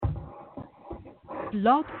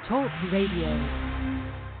Blog Talk Radio.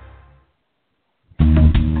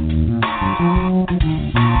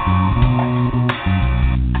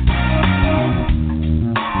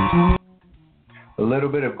 A little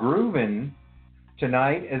bit of grooving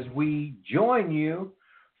tonight as we join you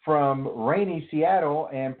from rainy Seattle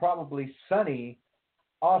and probably sunny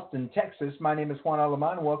Austin, Texas. My name is Juan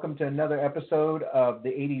Aleman. Welcome to another episode of the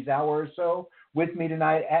 80s Hour or So. With me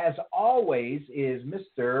tonight, as always, is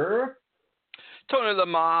Mr. Tony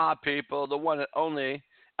LaMarr, people, the one and only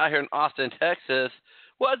out here in Austin, Texas.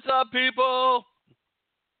 What's up, people?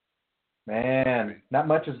 Man, not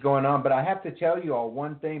much is going on, but I have to tell you all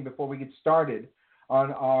one thing before we get started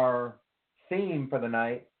on our theme for the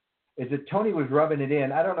night, is that Tony was rubbing it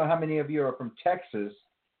in. I don't know how many of you are from Texas,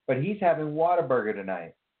 but he's having Whataburger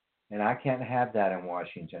tonight, and I can't have that in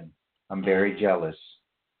Washington. I'm very jealous.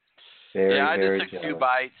 I just took a few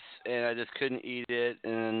bites, and I just couldn't eat it,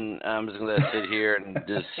 and I'm just going to let it sit here and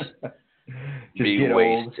just be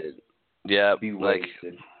wasted. Yeah, be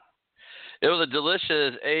wasted. It was a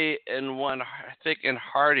delicious 8-in-1 thick and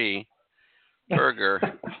hearty burger.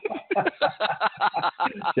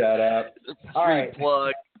 Shut up. All right.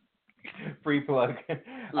 Plug. Free plug.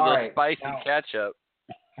 All right. Spicy ketchup.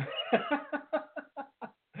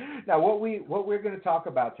 Now, what we're going to talk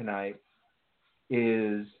about tonight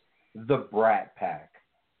is the Brat Pack.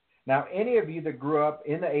 Now, any of you that grew up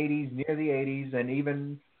in the 80s, near the 80s, and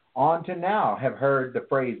even on to now have heard the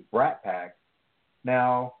phrase Brat Pack.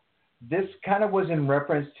 Now, this kind of was in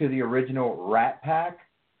reference to the original Rat Pack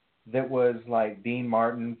that was like Dean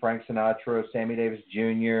Martin, Frank Sinatra, Sammy Davis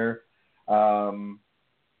Jr.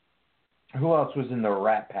 Who else was in the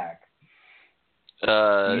Rat Pack? You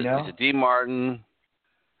know? Dean Martin,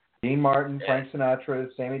 Frank Sinatra,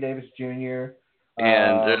 Sammy Davis Jr.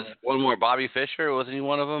 And there's one more, Bobby Fischer. Wasn't he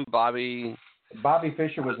one of them? Bobby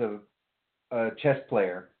Fischer was a chess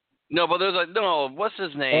player. No, but there's what's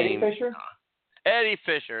his name? Eddie Fisher? Eddie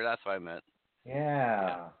Fisher, that's what I meant.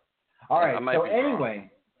 Yeah. All right. So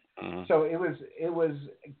anyway, so it was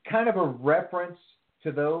kind of a reference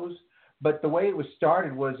to those, but the way it was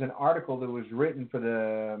started was an article that was written for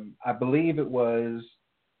the, I believe it was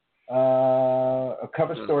a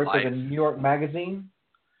cover story for the New York Magazine.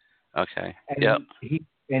 Okay. And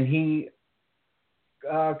he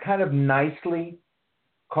kind of nicely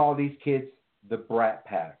called these kids the Brat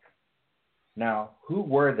Pack. Now, who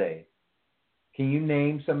were they? Can you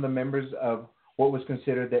name some of the members of what was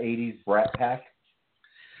considered the 80s Brat Pack?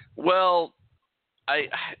 Well, I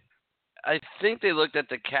think they looked at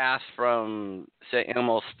the cast from, say,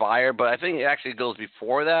 Elmo's Fire, but I think it actually goes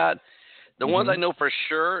before that. The ones I know for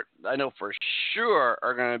sure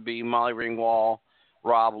are going to be Molly Ringwald,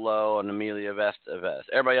 Rob Lowe, and Amelia Estevez.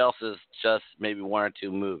 Everybody else is just maybe one or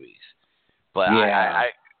two movies. But I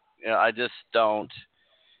just don't.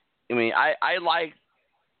 I mean, I like,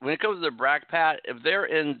 when it comes to the Brat Pack, if they're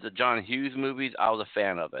in the John Hughes movies, I was a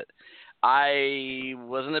fan of it. I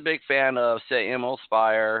wasn't a big fan of, say, Elmo's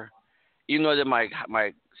Fire, even though I did my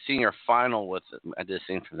senior final with it. I did a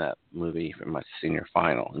scene from that movie for my senior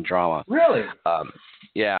final in drama. Really?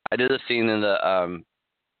 Yeah, I did a scene in the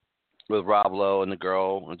with Rob Lowe and the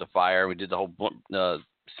girl with the fire. We did the whole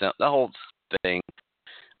thing.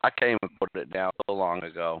 I can't even put it down so long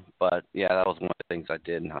ago, but yeah, that was one of the things I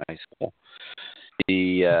did in high school.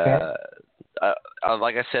 Like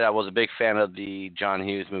I said, I was a big fan of the John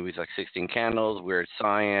Hughes movies like 16 Candles, Weird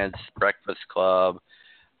Science, Breakfast Club.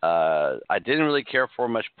 I didn't really care for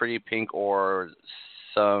much Pretty Pink or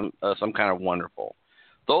some kind of Wonderful.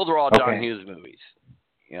 Those were all John Hughes movies,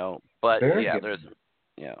 But Very yeah, good. there's.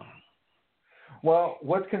 Well,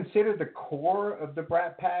 what's considered the core of the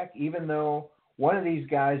Brat Pack, even though one of these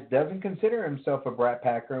guys doesn't consider himself a Brat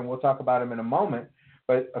Packer, and we'll talk about him in a moment,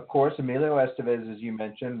 but of course, Emilio Estevez, as you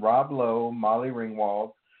mentioned, Rob Lowe, Molly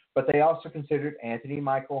Ringwald, but they also considered Anthony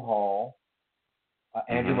Michael Hall,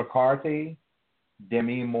 Andrew McCarthy,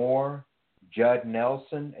 Demi Moore, Judd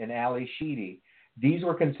Nelson, and Ali Sheedy. These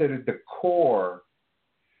were considered the core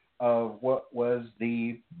of what was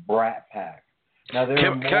the Brat Pack. Now, there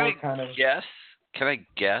are more kind of... Can I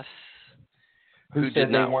guess who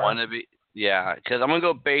did not want to be? Yeah, because I'm going to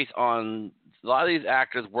go based on a lot of these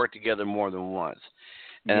actors work together more than once.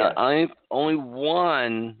 And only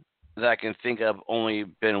one that I can think of only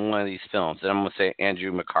been in one of these films. And I'm going to say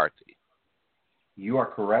Andrew McCarthy. You are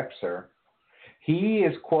correct, sir. He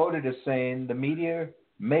is quoted as saying, the media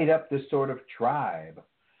made up this sort of tribe.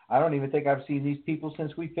 I don't even think I've seen these people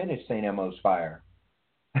since we finished St. Elmo's Fire.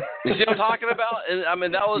 You see what I'm talking about? And, I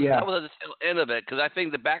mean, that was at the end of it, because I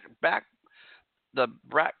think the Brat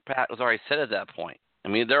Pack was already set at that point. I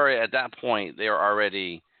mean, at that point, they were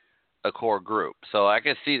already a core group. So I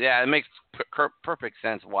can see that. It makes perfect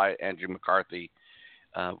sense why Andrew McCarthy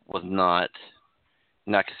was not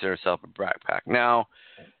considered himself a Brat Pack. Now,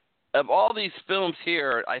 of all these films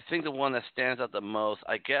here, I think the one that stands out the most,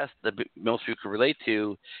 I guess the most people can relate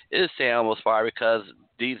to, is St. Elmo's Fire, because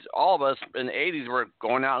all of us in the 80s were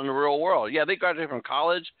going out in the real world. Yeah, they graduated from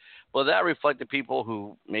college, but that reflected people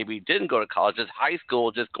who maybe didn't go to college, just high school,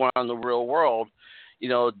 just going out in the real world.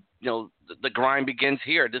 The grind begins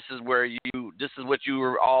here. This is what you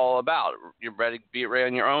were all about. You're ready to be ready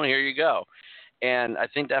on your own. Here you go. And I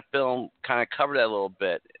think that film kind of covered that a little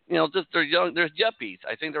bit. Just there's yuppies.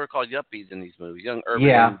 I think they were called yuppies in these movies, young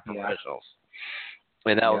urban professionals.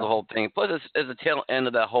 And that was the whole thing. Plus, it's the tail end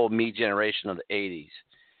of that whole me generation of the 80s.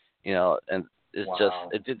 And it's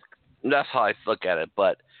that's how I look at it.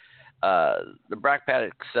 But the Brat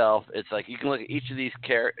Pack itself, it's like you can look at each of these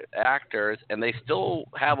actors, and they still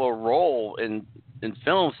have a role in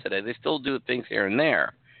films today. They still do things here and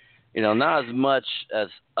there. Not as much as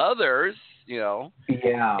others. Yeah.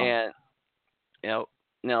 And now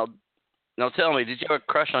tell me, did you have a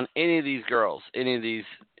crush on any of these girls? Any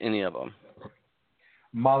of them?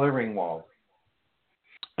 Molly Ringwald.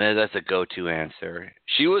 That's a go-to answer.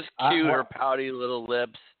 She was cute, her pouty little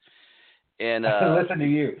lips, and listen to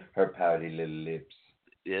you, her pouty little lips.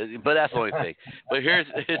 Yeah, but that's the only thing. But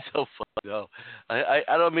it's so funny though.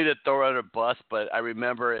 I don't mean to throw her under the bus, but I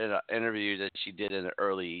remember in an interview that she did in the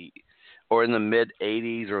early or in the mid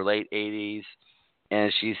 80s or late 80s,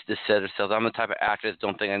 and she just said herself, "I'm the type of actress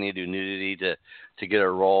don't think I need to do nudity to get a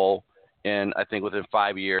role." And I think within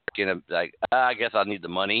 5 years, I guess I need the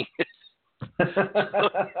money. But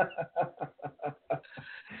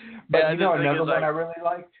another one I really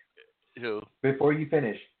liked. Who? Before you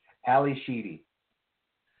finish, Ali Sheedy.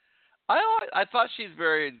 I thought she's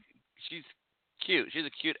cute. She's a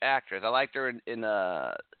cute actress. I liked her in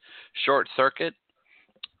Short Circuit.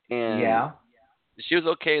 And she was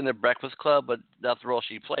okay in The Breakfast Club, but that's the role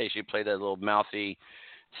she played. She played that little mouthy,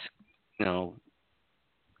 she's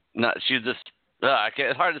just.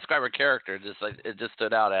 It's hard to describe her character. It just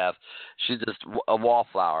stood out as she's just a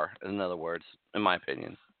wallflower. In other words, in my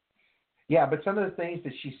opinion. Yeah, but some of the things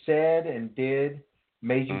that she said and did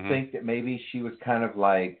made you think that maybe she was kind of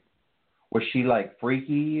like, was she like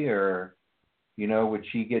freaky, or, would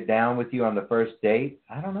she get down with you on the first date?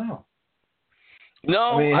 I don't know.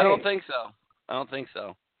 No, I don't think so. I don't think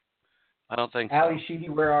so. Ali Sheedy,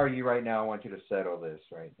 where are you right now? I want you to settle this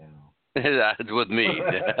right now. That's with me.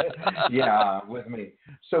 Yeah, with me.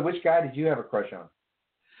 So which guy did you have a crush on?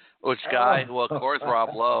 Which guy? Well, of course,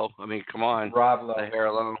 Rob Lowe. I mean, come on. Rob Lowe. The hair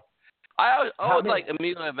alone. I always liked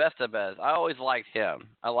Emilio Estevez. I always liked him.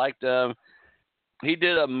 I liked him. He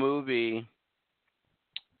did a movie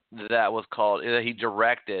that was called, he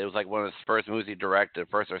directed. It was like one of his first movies he directed,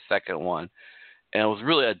 first or second one. And it was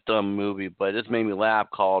really a dumb movie, but it just made me laugh,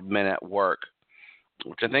 called Men at Work,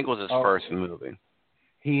 which I think was his first movie.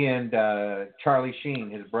 He and Charlie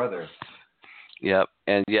Sheen, his brother. Yep,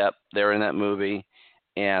 they were in that movie.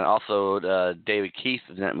 And also David Keith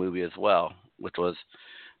is in that movie as well, which was,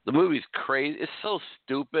 the movie's crazy. It's so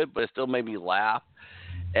stupid, but it still made me laugh.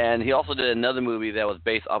 And he also did another movie that was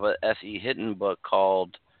based off an S.E. Hinton book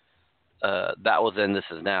called That Was Then, This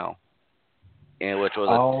Is Now. And which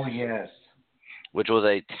was which was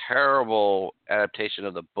a terrible adaptation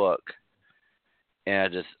of the book.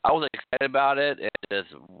 And I was excited about it. And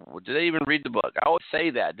did they even read the book? I always say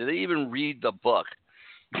that. Did they even read the book?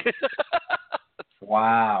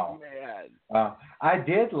 Wow. Man. I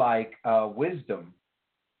did like Wisdom.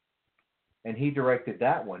 And he directed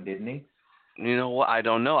that one, didn't he? You know what? I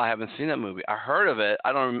don't know. I haven't seen that movie. I heard of it.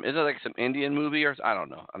 I don't. Is it like some Indian movie or I don't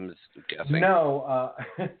know. I'm just guessing. No,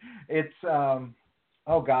 it's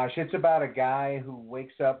it's about a guy who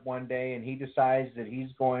wakes up one day and he decides that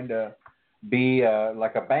he's going to be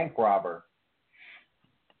like a bank robber,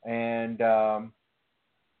 and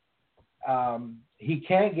he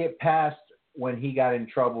can't get past when he got in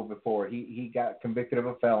trouble before. He got convicted of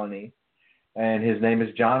a felony. And his name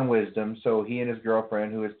is John Wisdom. So he and his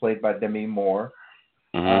girlfriend, who is played by Demi Moore,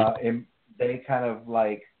 and they kind of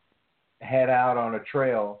like head out on a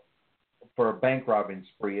trail for a bank robbing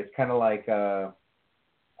spree. It's kind of like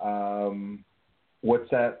what's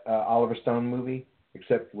that Oliver Stone movie,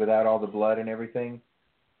 except without all the blood and everything,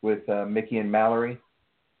 with Mickey and Mallory.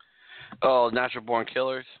 Oh, Natural Born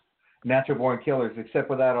Killers. Natural Born Killers, except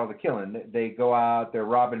without all the killing. They go out, they're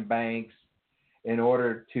robbing banks. In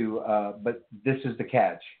order to, but this is the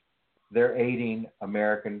catch. They're aiding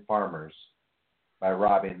American farmers by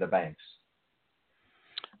robbing the banks.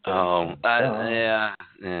 Yeah. All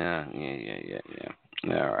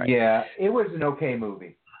right. Yeah, it was an okay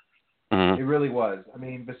movie. It really was. I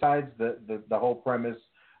mean, besides the whole premise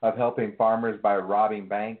of helping farmers by robbing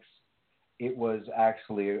banks, it was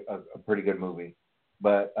actually a pretty good movie.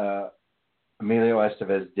 But Emilio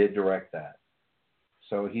Estevez did direct that.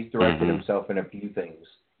 So he's directed himself in a few things.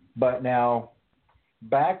 But now,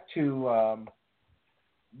 back to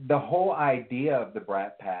the whole idea of the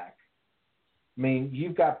Brat Pack. I mean,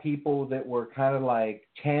 you've got people that were kind of like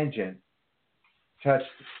touched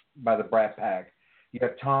by the Brat Pack. You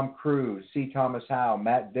have Tom Cruise, C. Thomas Howell,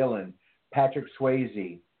 Matt Dillon, Patrick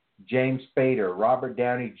Swayze, James Spader, Robert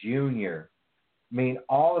Downey Jr. I mean,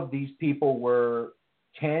 all of these people were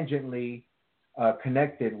tangentially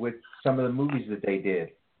connected with some of the movies that they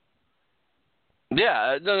did.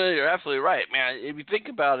 Yeah, no, you're absolutely right, man. If you think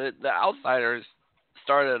about it, The Outsiders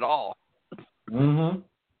started it all.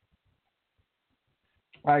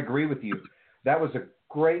 I agree with you. That was a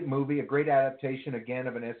great movie, a great adaptation, again,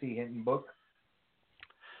 of an S.E. Hinton book.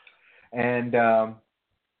 And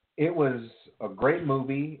it was a great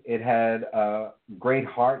movie. It had a great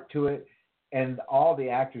heart to it. And all the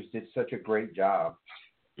actors did such a great job.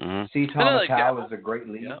 C. Thomas Howell is a great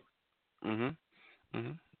lead. Yep.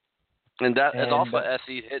 And that is also an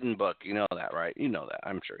S.E. Hinton book. You know that, right? You know that.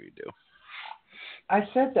 I'm sure you do. I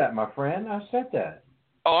said that, my friend. I said that.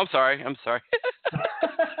 Oh, I'm sorry.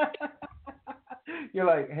 You're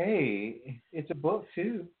like, hey, it's a book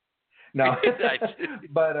too. No,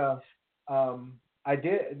 but I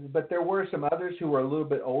did. But there were some others who were a little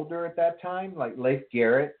bit older at that time, like Leif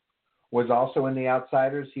Garrett was also in The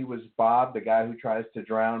Outsiders. He was Bob, the guy who tries to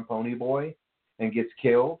drown Ponyboy and gets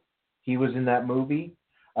killed. He was in that movie.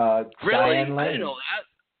 Really? Diane Lane. I didn't know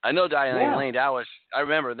that. I know Diane Lane. I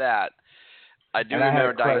remember that. I do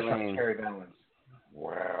remember Diane Lane. Cherry Valance.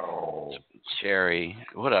 Wow. Cherry.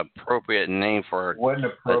 What an appropriate name for her. What an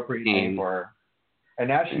appropriate name for her. And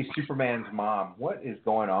now she's Superman's mom. What is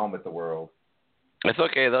going on with the world? It's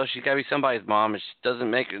okay, though. She's got to be somebody's mom. It doesn't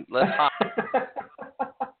make it less hot.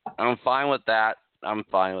 I'm fine with that.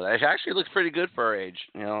 She actually looks pretty good for her age.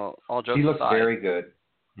 You know, all jokes aside. She looks very good.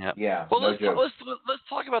 Yep. Yeah. Well, let's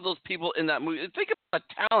talk about those people in that movie. Think about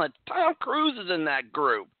the talent. Tom Cruise is in that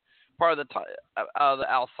group, part of the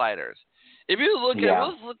Outsiders. If you look at,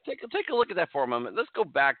 let's take a look at that for a moment. Let's go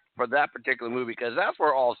back for that particular movie because that's where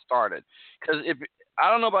it all started. Because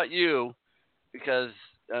I don't know about you, because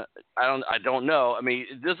I don't know. I mean,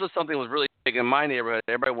 this was something that was really big in my neighborhood.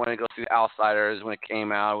 Everybody wanted to go see Outsiders when it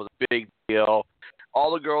came out. It was a big deal.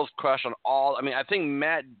 All the girls crushed on all. I mean, I think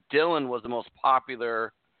Matt Dillon was the most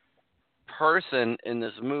popular person in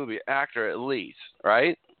this movie, actor at least,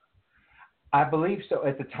 right? I believe so.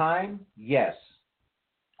 At the time, yes.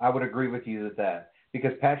 I would agree with you with that.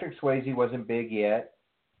 Because Patrick Swayze wasn't big yet.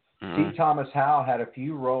 C. Thomas Howell had a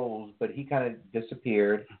few roles, but he kind of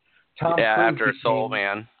disappeared. Tom Cruise after Soul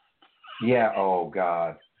Man. Yeah, oh,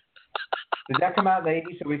 God. Did that come out in the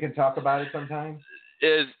 80s so we can talk about it sometime?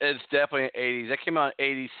 It's definitely in the 80s. That came out in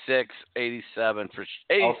 86, 87 for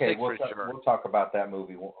 86 okay, for sure. We'll talk about that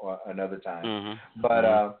movie another time.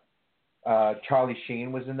 But Charlie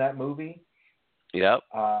Sheen was in that movie. Yep.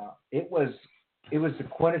 It was the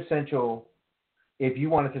quintessential, if you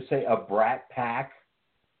wanted to say a Brat Pack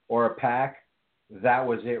or a pack, that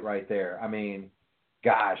was it right there. I mean,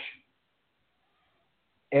 gosh.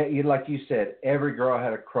 Like you said, every girl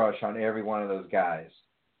had a crush on every one of those guys.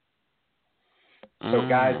 So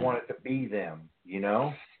guys wanted to be them, you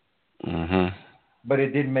know? But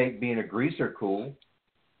it didn't make being a greaser cool.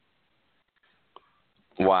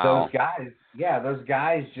 Wow. Those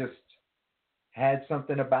guys just had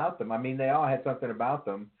something about them. I mean, they all had something about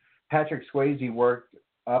them. Patrick Swayze worked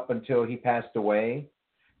up until he passed away.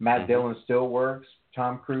 Matt Dillon still works.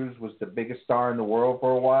 Tom Cruise was the biggest star in the world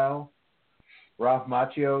for a while. Ralph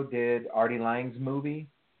Macchio did Artie Lang's movie.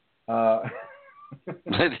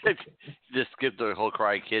 Just skip the whole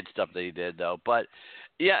Karate Kid stuff that he did, though. But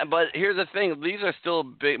here's the thing. These are still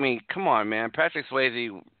big. I mean, come on, man. Patrick Swayze,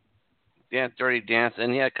 Dirty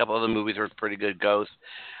Dancing. He had a couple other movies that were pretty good. Ghost.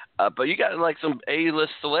 But you got like some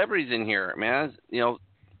A-list celebrities in here, man. You know,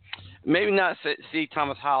 maybe not see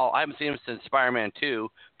Thomas Howell. I haven't seen him since Spider-Man 2,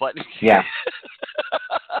 but yeah.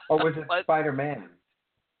 Or was it Spider-Man?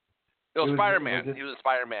 No, Spider-Man. He was a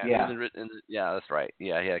Spider-Man. Yeah. That's right.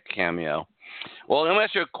 Yeah, he had a cameo. Well, I'm going to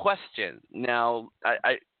ask you a question. Now,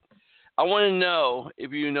 I want to know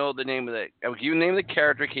if you know the name of the. Can you name the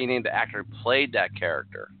character? Can you name the actor who played that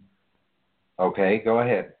character? Okay, go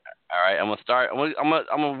ahead. All right, I'm gonna start. I'm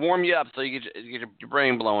gonna warm you up so you get your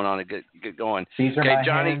brain blowing on it. Get going. These are my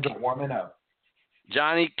hands warming up.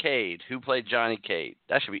 Johnny Cade. Who played Johnny Cade?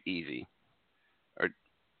 That should be easy. Or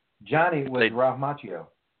Johnny was Ralph Macchio.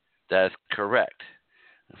 That's correct.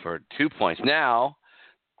 for 2 points. Now,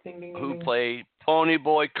 Ding, ding, ding, who ding. played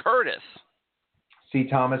Ponyboy Curtis? C.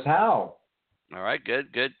 Thomas Howell. All right,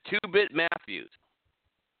 good. 2-Bit Matthews.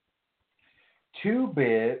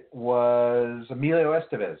 2-Bit was Emilio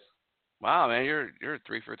Estevez. Wow, man, you're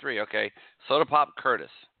 3 for 3. Okay, Soda Pop Curtis.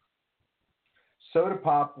 Soda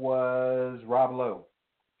Pop was Rob Lowe.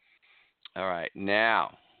 All right,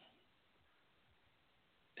 now,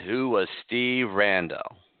 who was Steve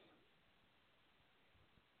Randall?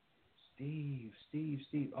 Steve.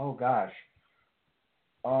 Oh, gosh.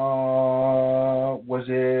 Was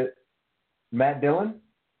it Matt Dillon?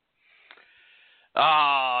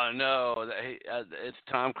 Oh, no. It's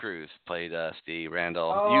Tom Cruise played Steve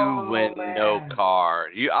Randall. Oh, You win man. no car.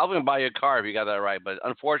 I was going to buy you a car if you got that right, but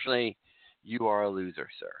unfortunately, you are a loser,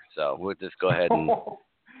 sir. So we'll just go ahead and...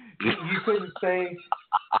 You couldn't say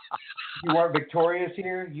you weren't victorious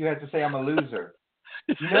here. You had to say I'm a loser.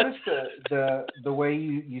 You notice the way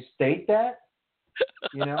you state that?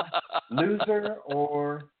 You know, loser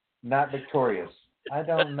or not victorious. I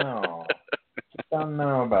don't know. Don't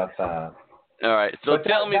know about that. All right. So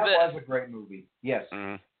tell me that this. That was a great movie. Yes.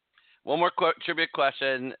 Mm-hmm. One more trivia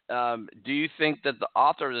question. Do you think that the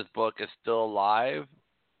author of this book is still alive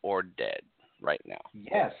or dead right now?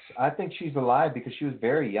 Yes, I think she's alive because she was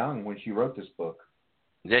very young when she wrote this book.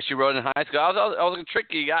 Yes, she wrote in high school. I was going to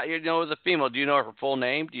trick you. You know, as a female, do you know her full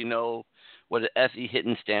name? Do you know what the S.E.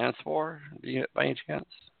 Hinton stands for? Do you, by any chance?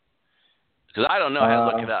 Because I don't know. I had to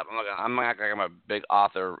look it up. I'm not like I'm a big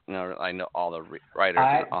author. You know, I know all the writers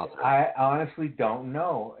and authors. I honestly don't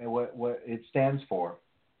know what it stands for.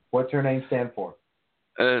 What's her name stand for?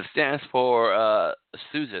 It stands for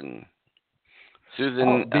Susan. Susan.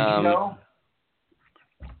 Oh, did you know?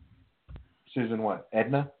 Susan what?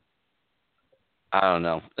 Edna? I don't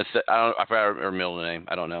know. I forgot her middle name.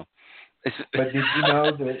 I don't know. But did you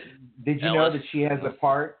know that? Did you know Ellis? that she has a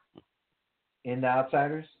part in The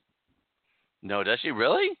Outsiders? No, does she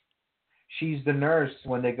really? She's the nurse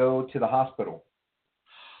when they go to the hospital.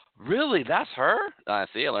 Really? That's her? I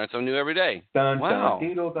see. I learn something new every day. Dun, Wow. dun,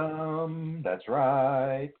 deedle, dum. That's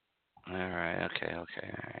right. All right. Okay. All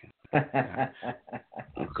right.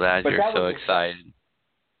 I'm glad you're so excited.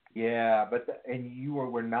 Yeah, and you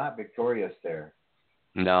were not victorious there.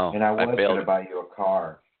 No. And I was going to buy you a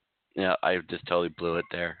car. Yeah, I just totally blew it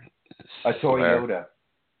there. A Toyota.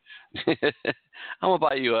 I'm gonna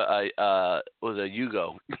buy you a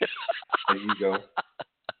Yugo. A Yugo.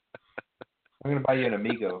 I'm gonna buy you an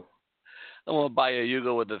Amigo. I'm gonna buy you a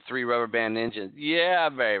Yugo with the 3 rubber band engines. Yeah,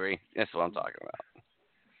 baby, that's what I'm talking about.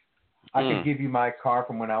 I could give you my car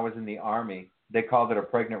from when I was in the Army. They called it a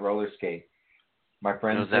pregnant roller skate. My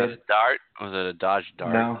friends Was that a Dart? Was it a Dodge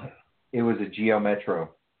Dart? No, it was a Geo Metro.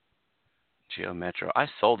 Geo Metro. I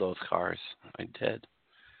sold those cars. I did.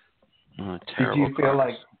 Oh, did you feel cars.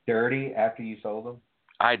 like dirty after you sold them?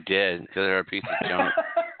 I did, because they're a piece of junk.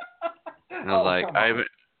 And I was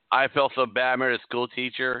I felt so bad. I married a school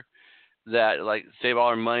teacher that saved all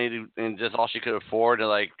her money and just all she could afford.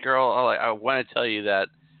 And girl, I want to tell you that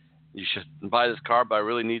you should buy this car, but I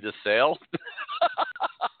really need the sale.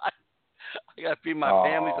 I got to feed my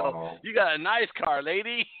family. So you got a nice car,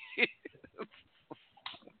 lady.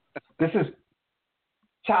 This is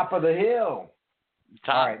top of the hill.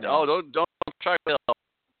 Top. Right, don't try to.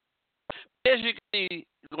 As you can see,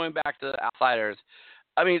 going back to The Outsiders,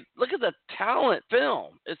 I mean, look at the talent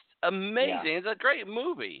film. It's amazing. Yeah. It's a great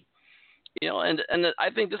movie. You know, and I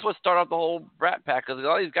think this would start off the whole Brat Pack because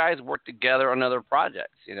all these guys work together on other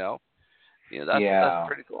projects. That's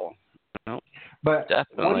pretty cool. You know? But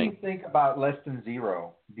definitely. What do you think about Less Than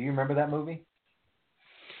Zero? Do you remember that movie?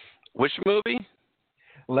 Which movie?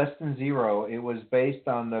 Less Than Zero. It was based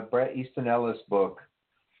on the Bret Easton Ellis book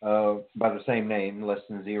by the same name, Less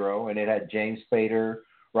Than Zero, and it had James Spader,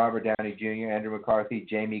 Robert Downey Jr., Andrew McCarthy,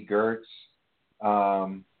 Jamie Gertz.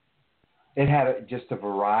 It had just a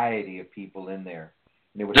variety of people in there,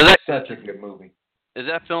 and it was such a good movie. Is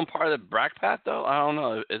that film part of the Brat Pack, though? I don't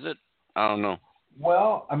know. Is it? I don't know.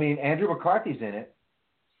 Well, I mean, Andrew McCarthy's in it.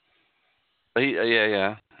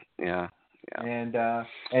 Yeah. And a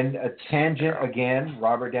tangent again.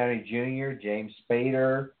 Robert Downey Jr., James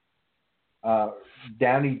Spader,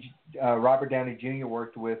 Robert Downey Jr.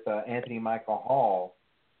 worked with Anthony Michael Hall,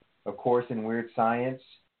 of course, in Weird Science.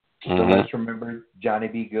 So let's remember Johnny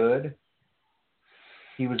B. Good.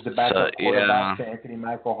 He was the backup quarterback to Anthony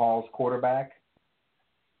Michael Hall's quarterback.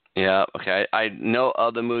 Yeah, okay. I know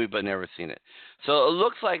of the movie, but never seen it. So it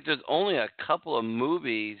looks like there's only a couple of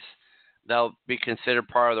movies that'll be considered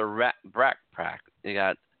part of the Brat Pack. You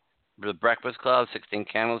got The Breakfast Club, 16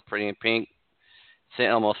 Candles, Pretty in Pink, St.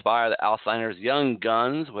 Elmo Spire, The Outsiders, Young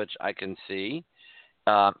Guns, which I can see,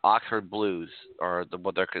 Oxford Blues, or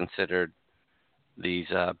what they're considered these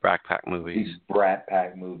Brat Pack movies. These Brat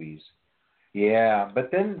Pack movies. Yeah,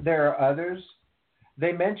 but then there are others.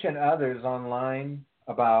 They mention others online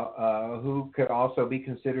about who could also be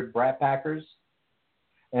considered Brat Packers,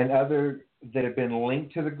 and other that have been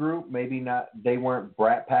linked to the group. Maybe not. They weren't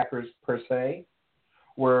Brat Packers per se.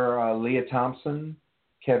 Were Leah Thompson,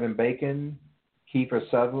 Kevin Bacon, Kiefer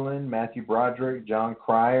Sutherland, Matthew Broderick, John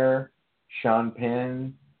Cryer, Sean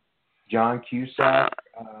Penn, John Cusack,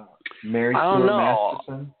 Mary Stuart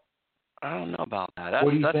Masterson. I don't know about that.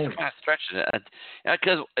 What do you that's think? Kind of stretching it.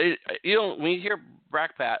 Because you don't, when you hear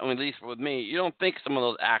Brat Pack, at least with me, you don't think some of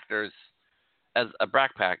those actors as a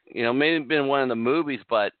Brat Pack. Maybe been one of the movies,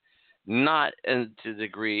 but not to the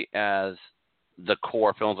degree as the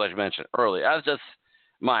core films I mentioned earlier. That's just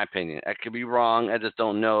my opinion. I could be wrong. I just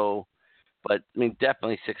don't know. But,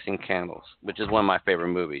 definitely 16 Candles, which is one of my favorite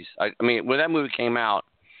movies. When that movie came out,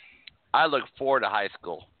 I looked forward to high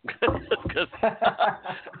school.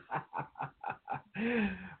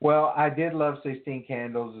 Well, I did love 16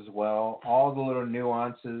 Candles as well. All the little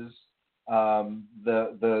nuances,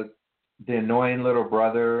 the annoying little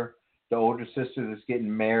brother, the older sister that's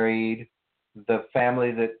getting married, the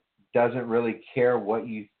family that doesn't really care what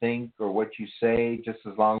you think or what you say, just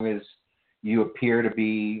as long as you appear to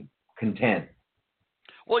be content.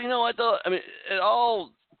 Well, you know what, though? It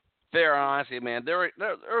all fair and honesty, man. There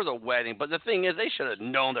was a wedding, but the thing is, they should have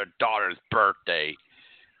known their daughter's birthday.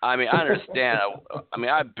 I understand.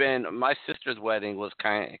 I've been. My sister's wedding was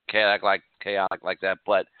kind of chaotic like that,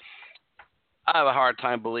 but I have a hard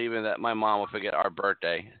time believing that my mom would forget our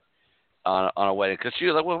birthday on a wedding, because she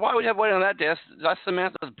was like, "Well, why would you have a wedding on that day? That's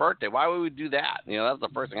Samantha's birthday. Why would we do that?" That's the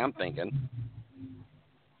first thing I'm thinking.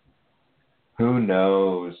 Who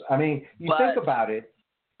knows? You think about it.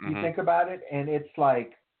 You Mm-hmm. think about it, and it's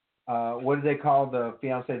like, what do they call the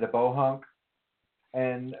fiance, the bohunk?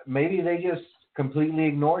 And maybe they just completely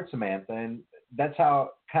ignored Samantha, and that's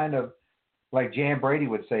how, kind of like Jan Brady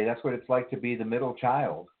would say, that's what it's like to be the middle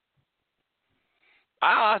child.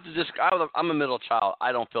 I'm a middle child.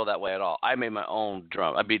 I don't feel that way at all. I made my own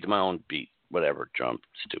drum. I beat my own beat. Whatever, drum.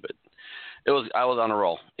 Stupid. I was on a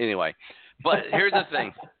roll. Anyway, but here's the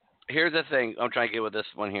thing. I'm trying to get with this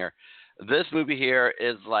one here. This movie here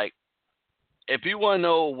is like, if you want to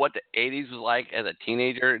know what the 80s was like as a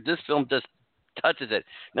teenager, this film just touches it.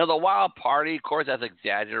 Now, the Wild Party, of course, that's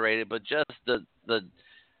exaggerated, but just the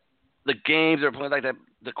games are playing, like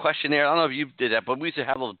the questionnaire. I don't know if you did that, but we used to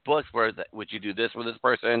have those books where would you do this with this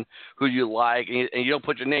person, who you like, and you don't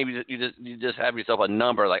put your name, you just have yourself a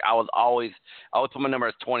number. Like I would put my number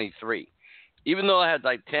as 23. Even though I had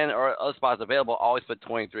like 10 or other spots available, I always put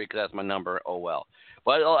 23 because that's my number. Oh, well.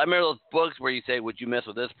 But I remember those books where you say, would you mess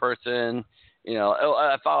with this person?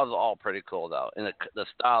 I thought it was all pretty cool, though. And the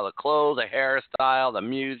style, the clothes, the hairstyle, the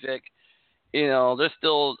music. There's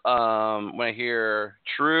still, when I hear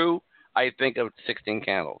True, I think of 16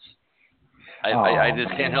 Candles. I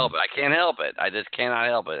just can't help it. I can't help it. I just cannot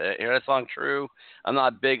help it. I hear that song True. I'm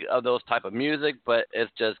not big of those type of music, but it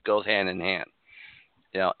just goes hand in hand.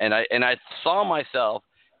 And I saw myself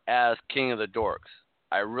as King of the Dorks.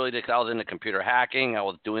 I really did. 'Cause I was into computer hacking. I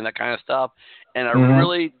was doing that kind of stuff, and I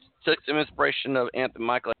really took some inspiration of Anthony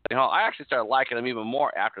Michael. I actually started liking him even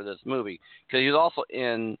more after this movie, because he was also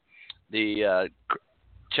in the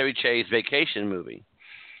Chevy Chase Vacation movie.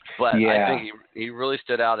 But I think he really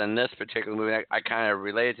stood out in this particular movie. I kind of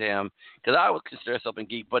related to him because I would consider myself a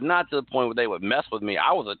geek, but not to the point where they would mess with me.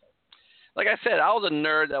 Like I said, I was a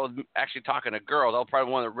nerd that was actually talking to girls. I was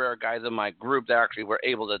probably one of the rare guys in my group that actually were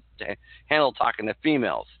able to handle talking to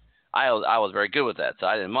females. I was very good with that, so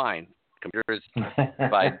I didn't mind. Computers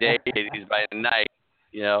by day, ladies by night,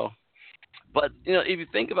 But, if you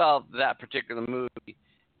think about that particular movie,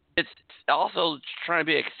 it's also trying to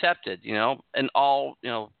be accepted, and all,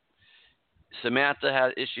 Samantha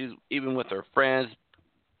had issues even with her friends.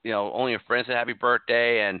 Only her friends said happy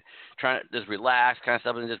birthday and trying to just relax kind of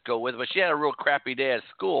stuff and just go with it. But she had a real crappy day at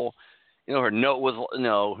school. Her note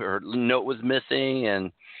was missing,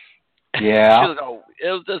 and yeah, it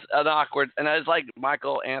was just an awkward. And it's like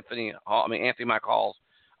Anthony Michael Hall's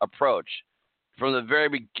approach from the very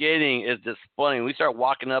beginning is just funny. We start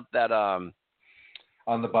walking up that on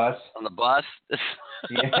the bus.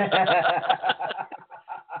 Yeah.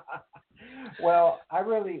 Well,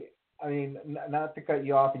 not to cut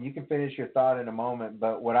you off, and you can finish your thought in a moment,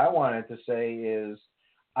 but what I wanted to say is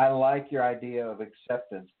I like your idea of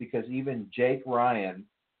acceptance, because even Jake Ryan,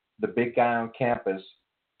 the big guy on campus,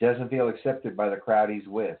 doesn't feel accepted by the crowd he's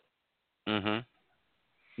with. Mm-hmm.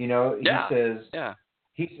 He says,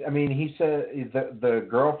 he said the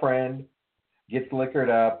girlfriend gets liquored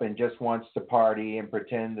up and just wants to party and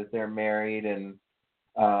pretend that they're married, and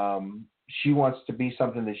she wants to be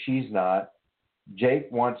something that she's not. Jake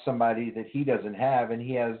wants somebody that he doesn't have, and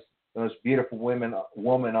he has the most beautiful woman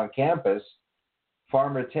on campus.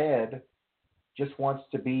 Farmer Ted just wants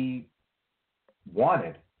to be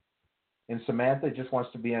wanted, and Samantha just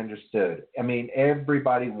wants to be understood. I mean,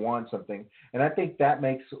 everybody wants something, and I think that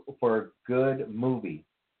makes for a good movie.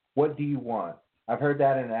 What do you want? I've heard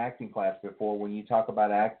that in an acting class before when you talk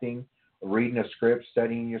about acting, reading a script,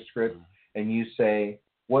 studying your script, and you say,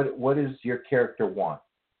 what does your character want?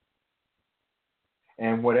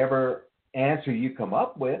 And whatever answer you come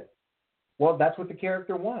up with, well, that's what the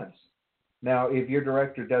character wants. Now, if your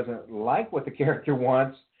director doesn't like what the character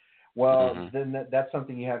wants, well, then that's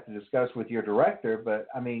something you have to discuss with your director. But,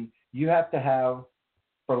 I mean, you have to have,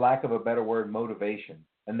 for lack of a better word, motivation.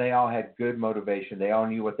 And they all had good motivation. They all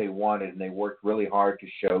knew what they wanted, and they worked really hard to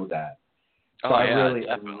show that. So I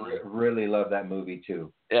really love that movie,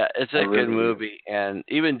 too. Yeah, it's a good movie. And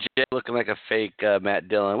even Jay looking like a fake Matt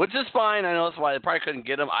Dillon, which is fine. I know that's why they probably couldn't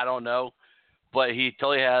get him. I don't know. But he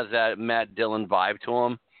totally has that Matt Dillon vibe to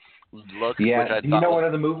him. Look, yeah. Do you know what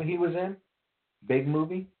other movie he was in? Big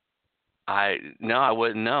movie? No, I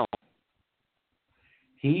wouldn't know.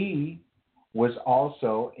 He was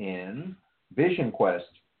also in Vision Quest.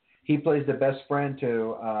 He plays the best friend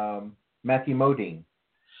to Matthew Modine.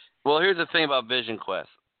 Well, here's the thing about Vision Quest.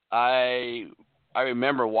 I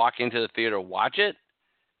remember walking to the theater to watch it,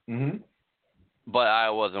 but I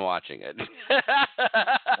wasn't watching it.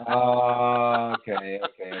 Okay.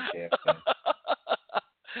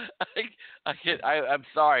 I'm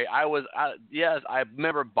sorry. Yes, I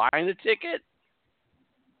remember buying the ticket,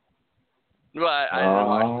 but I didn't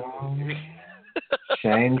watch it.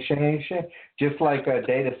 Shame. Just like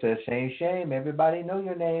Data says, shame. Everybody know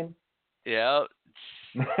your name. Yeah,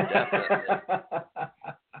 definitely.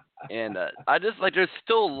 And I just there's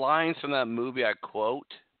still lines from that movie I quote.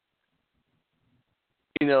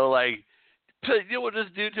 You know, like, you know what this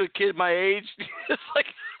do to a kid my age? It's like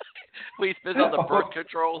when he spits on the birth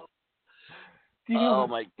control. Oh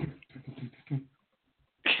my! and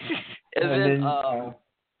then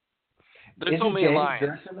there's so many lines.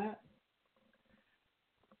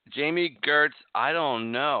 Jamie Gertz, I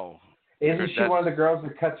don't know. Isn't she one of the girls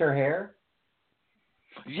that cuts her hair?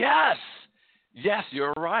 Yes,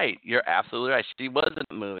 you're right. You're absolutely right. She was in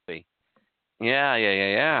the movie. Yeah.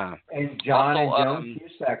 And John and Joan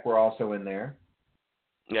Cusack were also in there.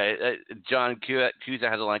 Yeah, John Cusack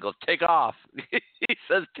has a line goes, "Take off." He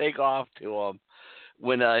says "take off" to him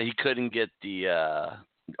when he couldn't get the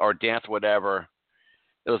or dance whatever.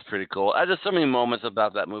 It was pretty cool. I just so many moments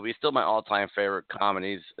about that movie. Still my all-time favorite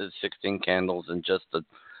comedies is 16 Candles, and just the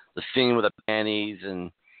scene with the panties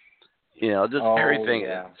and just everything.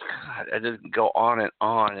 Yeah. God, I just go on,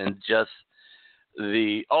 and just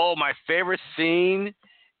my favorite scene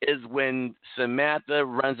is when Samantha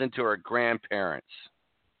runs into her grandparents.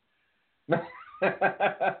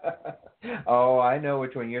 Oh, I know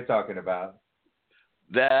which one you're talking about.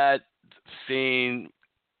 That scene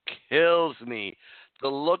kills me. The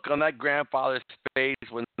look on that grandfather's face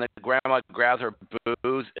when the grandma grabs her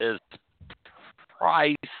boobs is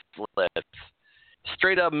priceless.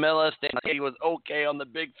 Straight up molesting. He was okay on the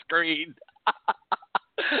big screen.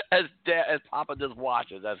 as Papa just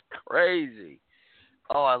watches. That's crazy.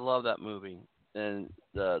 Oh, I love that movie. And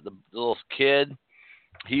the little kid,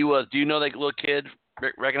 he was. Do you know that little kid?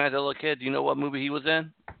 Recognize that little kid? Do you know what movie he was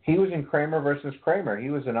in? He was in Kramer versus Kramer. He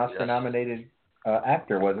was an Oscar-nominated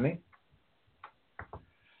actor, wasn't he?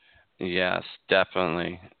 Yes,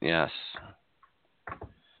 definitely. Yes.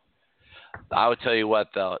 I would tell you what,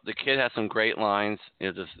 though, the kid had some great lines.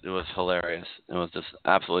 It was hilarious. It was just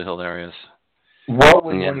absolutely hilarious. What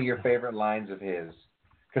was one of your favorite lines of his?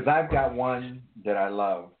 Because I've got one that I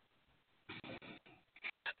love.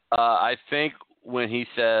 I think when he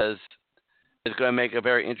says it's going to make a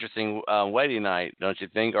very interesting wedding night, don't you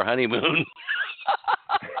think, or honeymoon?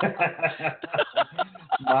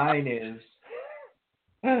 Mine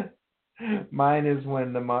is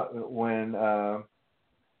when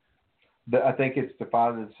I think it's the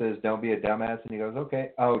father that says, "Don't be a dumbass," and he goes,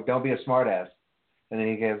 "Okay." Oh, don't be a smartass, and then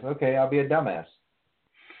he goes, "Okay, I'll be a dumbass."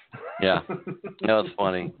 Yeah, that was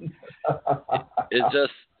funny. It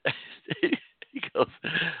just he goes,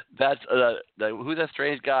 "That's who's that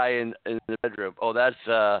strange guy in the bedroom?" Oh, that's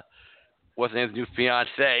what's his new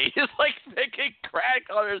fiance. He's like making crack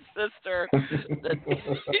on her sister.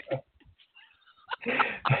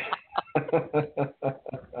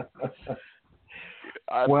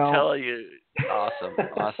 I'm telling you,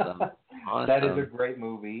 awesome. That is a great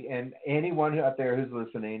movie. And anyone out there who's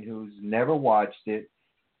listening who's never watched it,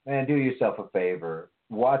 man, do yourself a favor.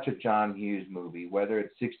 Watch a John Hughes movie, whether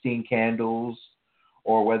it's 16 Candles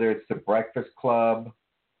or whether it's The Breakfast Club.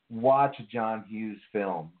 Watch a John Hughes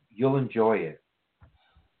film. You'll enjoy it.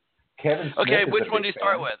 Kevin Smith Okay, is which a one big do you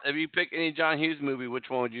start fan. with? If you pick any John Hughes movie, which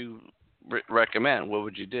one would you recommend? What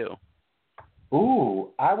would you do? Ooh,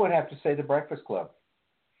 I would have to say The Breakfast Club.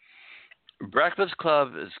 Breakfast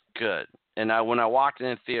Club is good. And when I walked in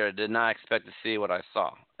the theater, I did not expect to see what I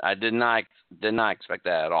saw. I did not expect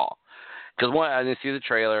that at all. Because one, I didn't see the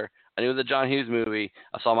trailer. I knew it was a John Hughes movie.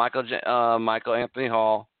 I saw Michael Anthony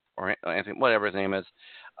Hall, or Anthony, whatever his name is,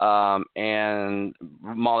 and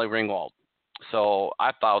Molly Ringwald. So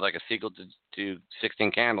I thought it was like a sequel to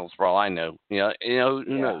 16 Candles, for all I know. Who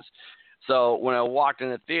knows? So when I walked in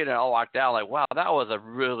the theater, I walked out like, wow, that was a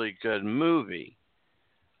really good movie.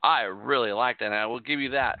 I really liked it, and I will give you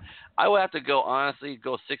that. I would have to go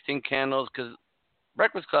 16 Candles, because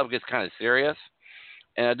Breakfast Club gets kind of serious,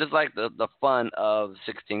 and I just like the fun of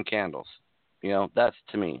 16 Candles. That's,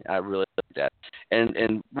 to me, I really like that. And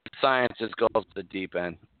Weird Science just goes to the deep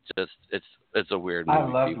end. It's a weird movie. I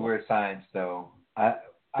loved Weird Science, though.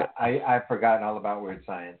 I've forgotten all about Weird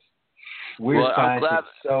Science. Weird Science is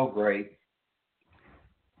so great.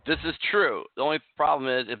 This is true. The only problem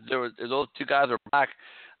is if those two guys are black,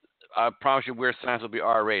 I promise you Weird Science will be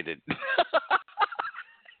R-rated.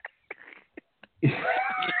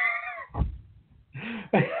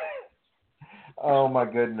 Oh, my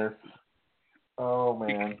goodness. Oh,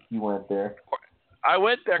 man. You went there. I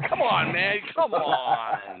went there. Come on, man. Come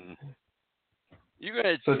on. You're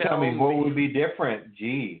going to tell me, what would be different?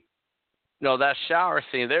 Gee. No, that shower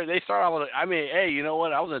scene. They start off with, hey, you know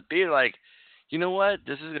what? I was in the theater like, you know what?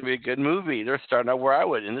 This is going to be a good movie. They're starting out where I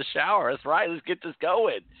would, in the shower. That's right. Let's get this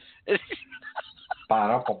going. But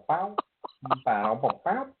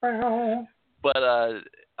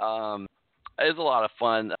it's a lot of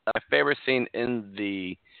fun. My favorite scene in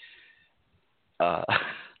the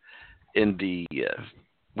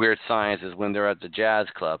Weird Science is when they're at the jazz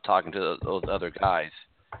club talking to those other guys,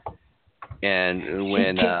 and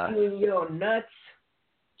when she kicked you in your nuts.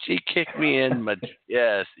 She kicked me in my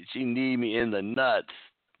yes. She kneed me in the nuts.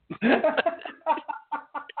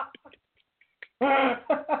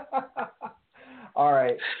 All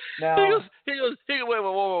right. Now he goes. Wait,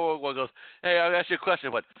 whoa. Goes. Hey, I'll ask you a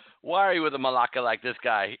question. But why are you with a malacca like this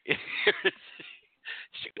guy?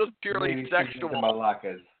 She goes purely sexual.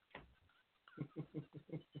 Malaccas.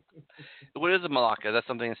 What is a malacca? Is that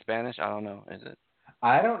something in Spanish? I don't know. Is it?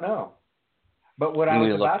 I don't know. But what I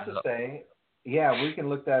was about to say, yeah, we can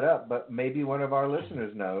look that up, but maybe one of our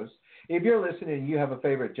listeners knows. If you're listening and you have a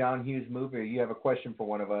favorite John Hughes movie or you have a question for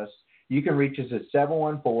one of us, you can reach us at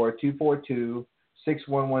 714-242-6116.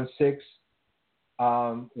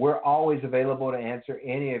 We're always available to answer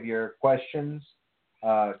any of your questions,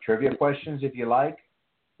 trivia questions if you like.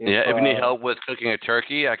 If you need help with cooking a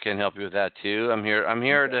turkey, I can help you with that too. I'm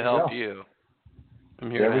here to help you. I'm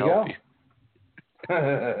here to help you.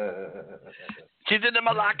 She's in the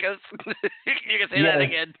Malaccas. You can say that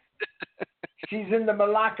again. She's in the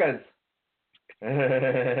Malaccas.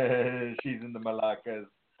 She's in the Malaccas.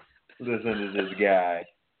 Listen to this guy.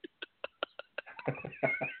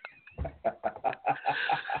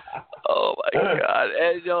 Oh my God!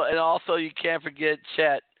 And also you can't forget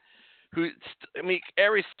Chet.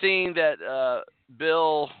 Every scene that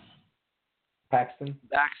Bill Paxton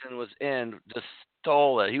was in just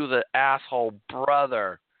stole it. He was an asshole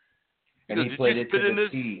brother. And he played it to the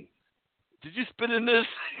T. Did you spit in this?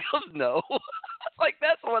 He goes, no. Like,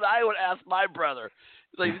 that's what I would ask my brother.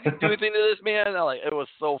 He's like, did you do anything to this, man? I'm like, it was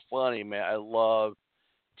so funny, man. I love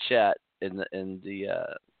Chet in the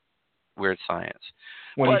Weird Science.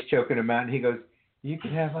 When he's choking him out, and he goes, you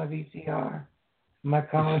can have my VCR. My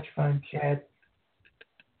college fund, Chet.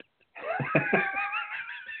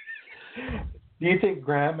 Do you think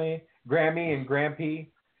Grammy and Grampy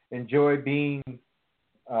enjoy being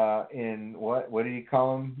in what did he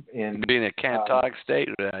call them? In being a catatonic state?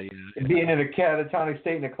 Being in a catatonic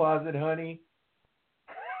state in a closet, honey?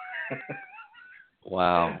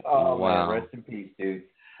 Wow. Oh, wow. Man, rest in peace, dude.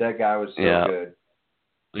 That guy was so good.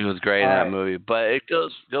 He was great in that movie. But it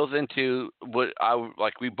goes into what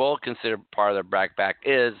we both consider part of the Brat Pack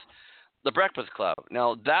is the Breakfast Club.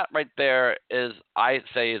 Now, that right there is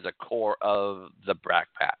a core of the Brat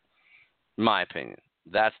Pack, in my opinion.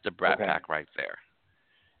 That's the Brat Pack right there.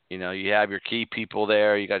 You have your key people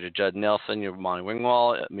there. You got your Judd Nelson, your Monty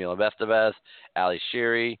Ringwald, Mila Estevez, Ali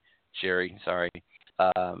Sherry,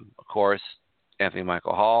 of course, Anthony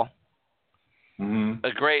Michael Hall. Mm-hmm.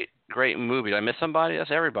 A great great movie. Did I miss somebody?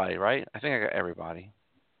 That's everybody, right? I think I got everybody.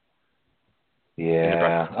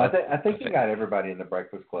 Yeah, I think you got everybody in the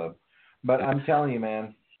Breakfast Club. But I'm telling you,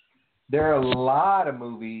 man, there are a lot of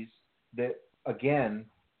movies that, again,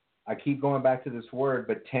 I keep going back to this word,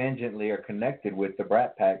 but tangentially are connected with the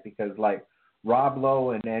Brat Pack because, like, Rob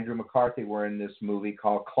Lowe and Andrew McCarthy were in this movie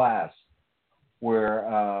called Class, where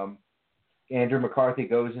Andrew McCarthy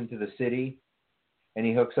goes into the city and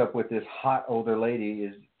he hooks up with this hot older lady,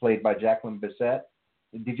 is played by Jacqueline Bisset.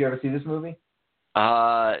 Did you ever see this movie?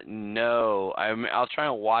 No. I was trying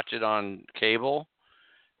to watch it on cable,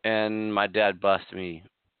 and my dad busted me,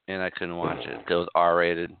 and I couldn't watch it because it was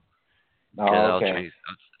R-rated. Oh, okay. I was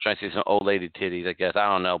trying to see some old lady titties, I guess. I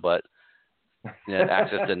don't know, but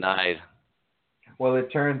access denied. Well,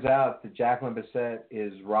 it turns out that Jacqueline Bisset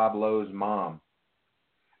is Rob Lowe's mom.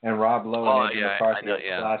 And Rob Lowe and Andrew McCarthy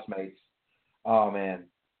are classmates. Oh, man.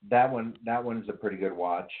 That one's a pretty good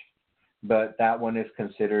watch. But that one is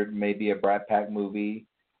considered maybe a Brat Pack movie.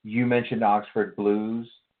 You mentioned Oxford Blues,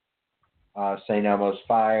 St. Elmo's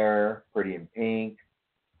Fire, Pretty in Pink.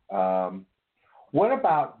 What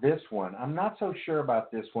about this one? I'm not so sure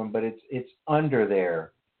about this one, but it's under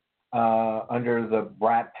there, under the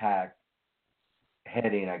Brat Pack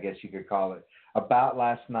heading, I guess you could call it. About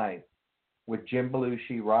Last Night with Jim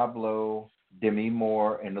Belushi, Rob Lowe, Demi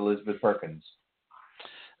Moore, and Elizabeth Perkins.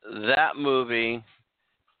 That movie,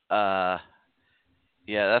 yeah,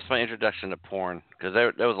 that's my introduction to porn because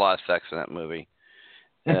there was a lot of sex in that movie.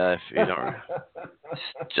 If you don't, it's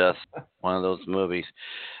just one of those movies.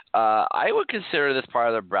 I would consider this part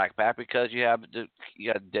of the Brat Pack because you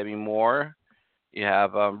got Demi Moore, you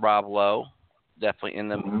have Rob Lowe, definitely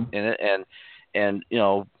in it, and you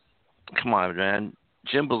know, come on, man,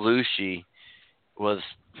 Jim Belushi was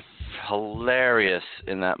hilarious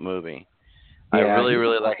in that movie. Yeah, I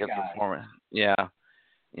really like his performance. Yeah,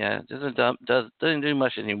 doesn't do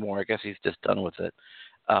much anymore. I guess he's just done with it.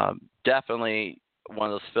 Definitely one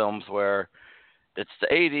of those films where it's the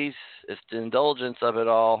 80s, it's the indulgence of it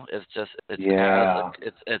all. It's just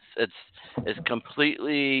it's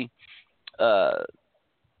completely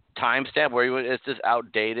timestamp where it's just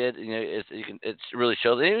outdated. You know, it's really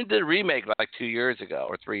shows. They even did a remake like 2 years ago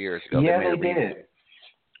or 3 years ago. Yeah, they did.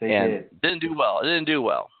 They did. Didn't do well. It didn't do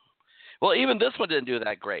well. Well, even this one didn't do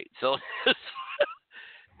that great. So it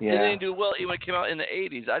didn't do well even when it came out in the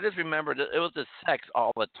 80s. I just remember that it was just sex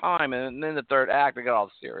all the time, and then the third act they got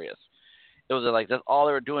all serious. It was like that's all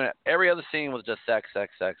they were doing. Every other scene was just sex. You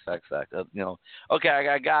know, okay,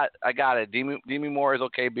 I got it. Demi Moore is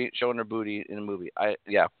okay showing her booty in the movie.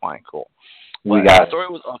 Fine, cool. But the story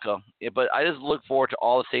was okay. Yeah, but I just look forward to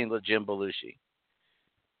all the scenes with Jim Belushi.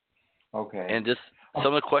 Okay. And just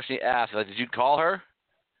some of the questions he asked, like, did you call her?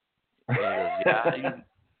 And he goes, yeah.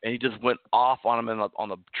 And he just went off on him on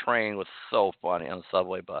the train. It was so funny on the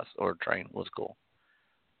subway bus or train. It was cool.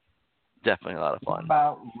 Definitely a lot of fun. What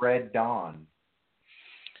about Red Dawn?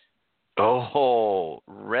 Oh,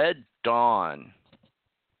 Red Dawn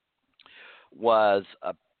was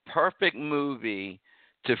a perfect movie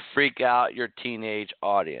to freak out your teenage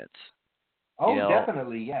audience. Oh,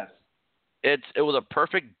 definitely, yes. It was a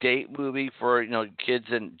perfect date movie for kids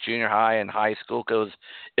in junior high and high school because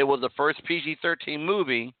it was the first PG-13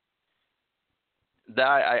 movie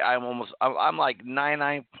that I'm like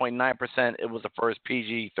 99.9% it was the first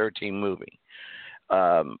PG-13 movie.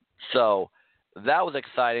 So that was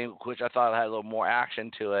exciting, which I thought had a little more action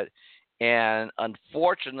to it. And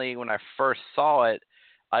unfortunately, when I first saw it,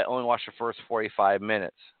 I only watched the first 45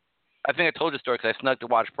 minutes. I think I told you the story because I snuck to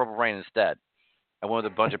watch Purple Rain instead. I went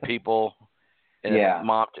with a bunch of people. And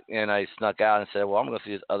and I snuck out and said, well, I'm going to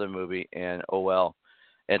see this other movie, and oh well.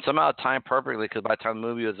 And somehow it timed perfectly because by the time the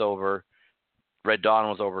movie was over, Red Dawn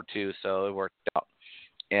was over too, so it worked out.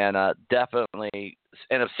 And definitely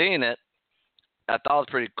ended up seeing it. I thought it was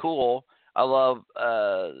pretty cool. I love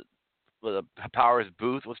Powers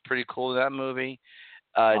Booth was pretty cool in that movie.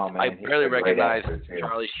 I barely recognized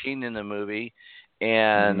Charlie Sheen in the movie.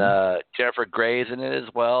 And Jennifer Grey's in it as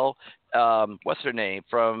well. What's her name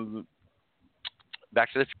from Back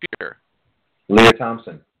to the Future? Leah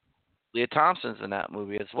Thompson. Leah Thompson's in that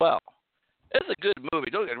movie as well. It's a good movie.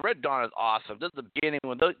 Red Dawn is awesome. This is the beginning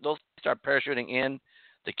when those start parachuting in,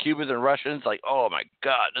 the Cubans and Russians. Like, oh my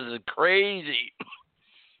God, this is crazy.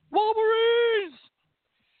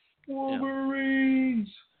 Wolverines.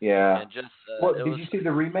 Yeah. And just, did you see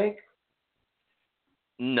the remake?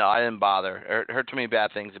 No, I didn't bother. I heard too many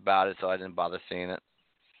bad things about it, so I didn't bother seeing it.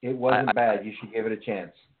 It wasn't bad. You should give it a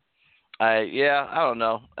chance. I don't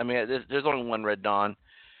know. I mean, there's only one Red Dawn.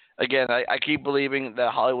 Again, I keep believing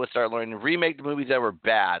that Hollywood started learning to remake the movies that were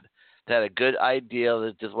bad. that had a good idea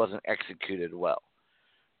that just wasn't executed well.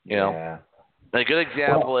 You know, a good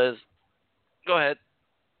example is. Go ahead.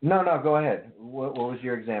 No, go ahead. What was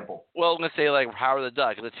your example? Well, I'm gonna say like Howard the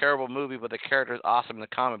Duck. It's a terrible movie, but the character is awesome in the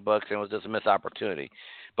comic books, and it was just a missed opportunity.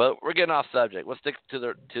 But we're getting off subject. Let's stick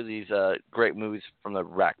to these great movies from the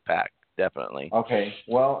Brat Pack. Definitely. Okay.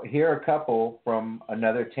 Well, here are a couple from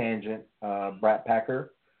another tangent. Brat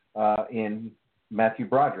Packer in Matthew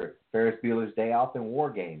Broderick, Ferris Bueller's Day Off, and War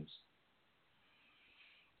Games.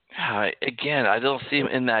 Again, I don't see him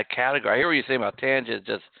in that category. I hear what you're saying about tangent.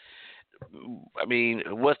 Just, I mean,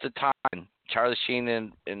 what's the time? Charlie Sheen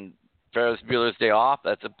in Ferris Bueller's Day Off.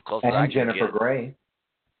 That's a close. And Jennifer Grey.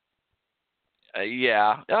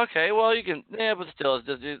 Yeah. Okay. Well, you can. Yeah, but still, it's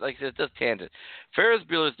just like it's just tangent. Ferris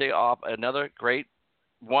Bueller's Day Off, another great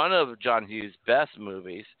one of John Hughes' best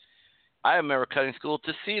movies. I remember cutting school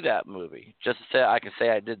to see that movie, just to say I can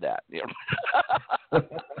say I did that. You know?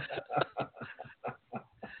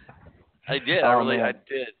 I did.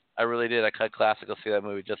 I really did. I cut class to go see that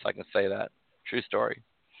movie just so I can say that. True story.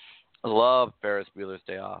 I love Ferris Bueller's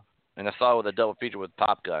Day Off, and I saw it with a double feature with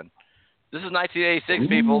Top Gun. This is 1986,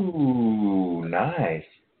 people. Ooh, nice.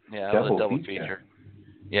 Yeah, it was a double feature.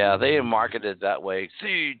 Yeah, they marketed it that way.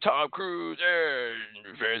 See, Tom Cruise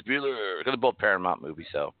and Ferris Bueller. Because they're both Paramount movies,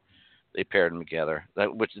 so they paired them together,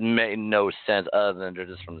 which made no sense other than they're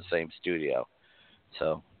just from the same studio.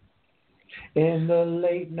 So. In the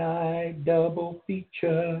late night double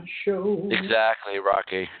feature show. Exactly,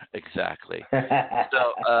 Rocky. Exactly.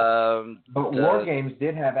 So, but War Games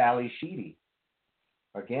did have Ali Sheedy.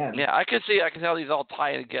 Again. Yeah, I can tell these all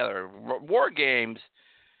tie together. War Games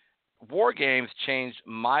changed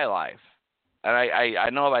my life. And I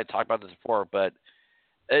know I talked about this before, but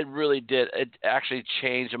it really did. It actually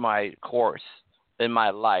changed my course in my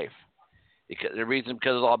life. Because it was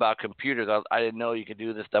all about computers. I didn't know you could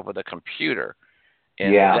do this stuff with a computer.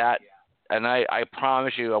 And I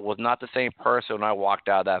promise you, I was not the same person when I walked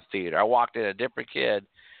out of that theater. I walked in a different kid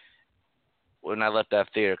when I left that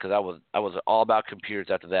theater because I was all about computers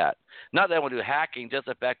after that. Not that I want to do hacking, just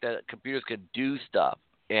the fact that computers could do stuff.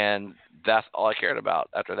 And that's all I cared about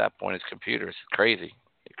after that point is computers. It's crazy.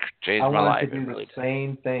 It changed my life. I wanted to do the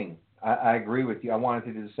same thing. I agree with you. I wanted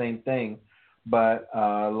to do the same thing. But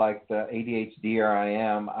like the ADHD I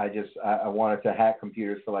am, I wanted to hack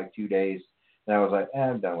computers for like 2 days. And I was like,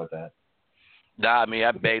 I'm done with that. Nah, I mean,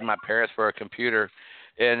 I begged my parents for a computer.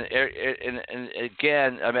 And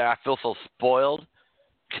again, I mean, I feel so spoiled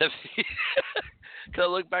because I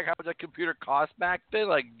look back how much that computer cost back then.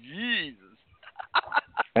 Like, Jesus.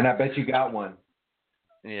 And I bet you got one.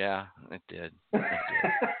 Yeah, it did.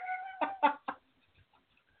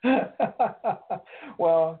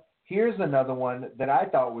 Well, here's another one that I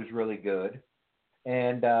thought was really good.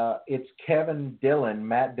 And it's Kevin Dillon,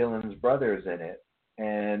 Matt Dillon's brother is in it.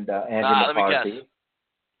 And Andrew McCarthy. Let me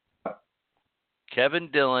guess. Kevin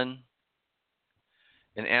Dillon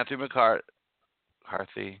and Anthony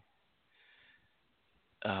McCarthy.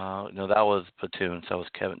 No, that was Platoon. So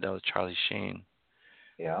that was Charlie Sheen.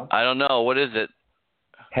 Yeah. I don't know. What is it?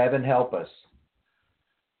 Heaven Help Us.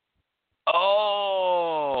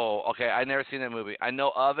 Oh, okay. I've never seen that movie. I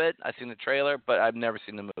know of it. I've seen the trailer, but I've never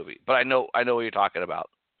seen the movie. But I know what you're talking about.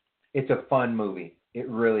 It's a fun movie. It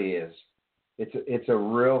really is. It's a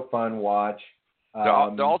real fun watch. They're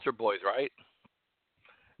altar boys, right?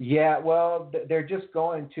 Yeah, well, they're just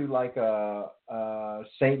going to like a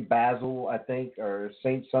St. Basil, I think, or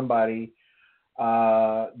St. somebody.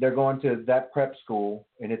 They're going to that prep school,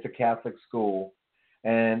 and it's a Catholic school.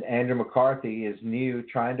 And Andrew McCarthy is new,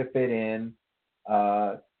 trying to fit in.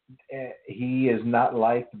 He is not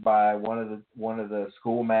liked by one of the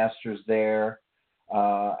schoolmasters there,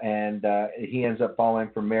 and he ends up falling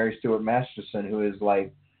for Mary Stuart Masterson, who is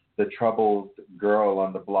like the troubled girl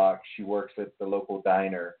on the block. She works at the local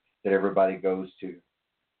diner that everybody goes to.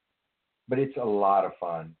 But it's a lot of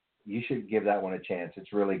fun. You should give that one a chance.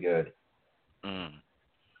 It's really good. Mm.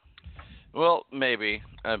 Well, maybe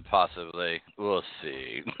and possibly. We'll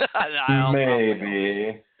see.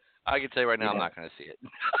 Maybe. I can tell you right now, I'm not going to see it.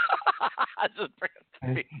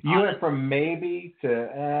 You went from maybe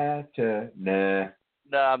to nah.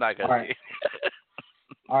 No, I'm not going to see it.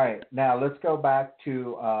 All right, now let's go back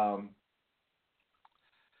to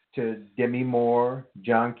Demi Moore,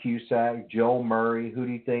 John Cusack, Joel Murray. Who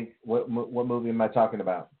do you think? What movie am I talking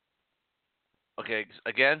about? Okay,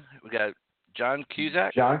 again, we got John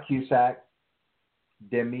Cusack,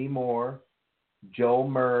 Demi Moore, Joel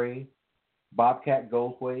Murray, Bobcat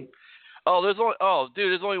Goldthwait.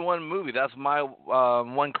 there's only one movie. That's my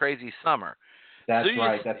One Crazy Summer. That's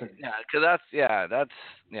right.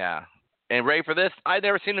 And ready for this? I've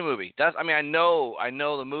never seen the movie. I know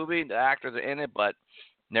the movie. The actors are in it, but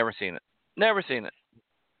never seen it. Never seen it.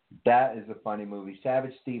 That is a funny movie.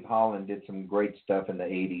 Savage Steve Holland did some great stuff in the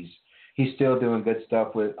 80s. He's still doing good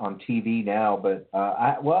stuff on TV now, but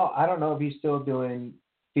I don't know if he's still doing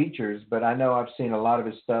features, but I know I've seen a lot of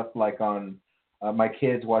his stuff like on my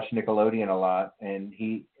kids watch Nickelodeon a lot, and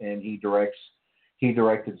he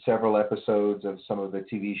directed several episodes of some of the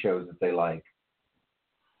TV shows that they like.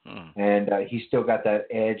 And he's still got that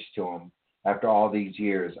edge to him after all these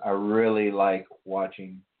years. I really like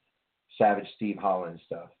watching Savage Steve Holland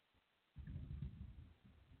stuff.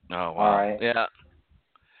 Oh, wow. All right. Yeah.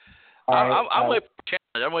 I'm waiting for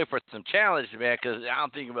challenge. I'm waiting for some challenge, man, because I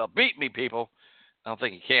don't think you'll beat me, people. I don't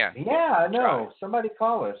think you can. Yeah, I know. Somebody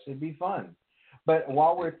call us. It'd be fun. But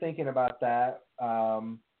while we're thinking about that,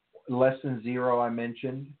 Less Than Zero I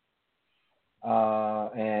mentioned,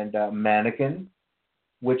 and Mannequin,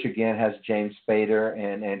 which again has James Spader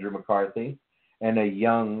and Andrew McCarthy, and a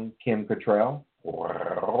young Kim Cattrall.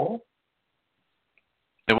 Well,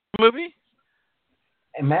 The what movie?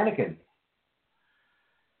 and Mannequin.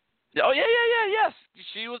 Oh, yeah, yes.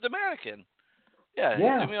 She was the mannequin. Yeah,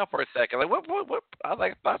 Yeah. It threw me off for a second. Like, what?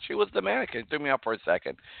 I thought she was the mannequin. It threw me off for a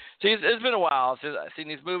second. See, it's been a while since I've seen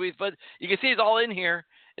these movies, but you can see it's all in here.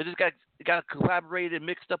 It just got collaborated,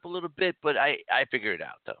 mixed up a little bit, but I figured it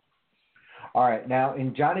out, though. All right. Now,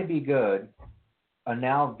 in Johnny Be Good, a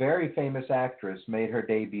now very famous actress made her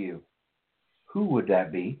debut. Who would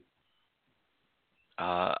that be?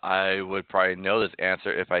 I would probably know this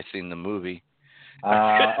answer if I seen the movie.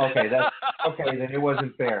 Okay, then it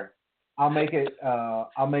wasn't fair. I'll make it a.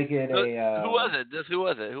 Who was it? Who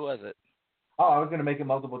was it? Oh, I was going to make it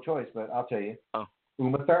multiple choice, but I'll tell you. Oh.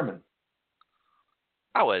 Uma Thurman.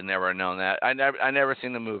 I would have never known that. I never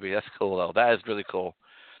seen the movie. That's cool though. That is really cool.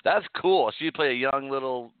 That's cool. She played a young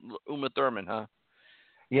little Uma Thurman, huh?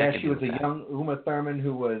 Yeah, she was a young Uma Thurman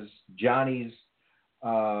who was Johnny's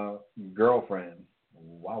girlfriend.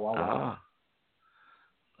 Wow.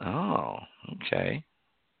 Oh, okay.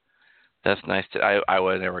 That's nice. I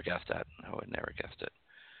would have never guessed that. I would have never guessed it.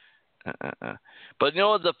 But you know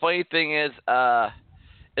what the funny thing is?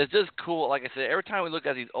 It's just cool. Like I said, every time we look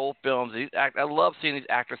at these old films, I love seeing these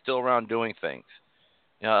actors still around doing things.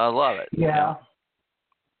 You know, I love it. Yeah. You know?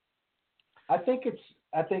 I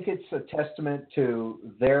think it's a testament to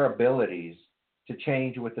their abilities to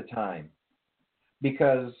change with the time,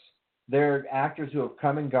 because there are actors who have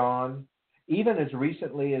come and gone. Even as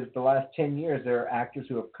recently as the last 10 years, there are actors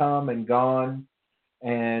who have come and gone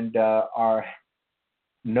and are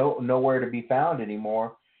nowhere to be found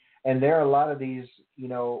anymore. And there are a lot of these,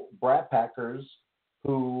 Brat Packers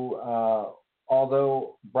who,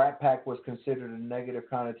 although Brat Pack was considered a negative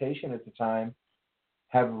connotation at the time,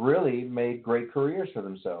 have really made great careers for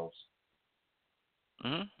themselves.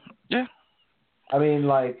 Mm-hmm. Yeah. I mean,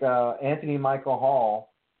 like Anthony Michael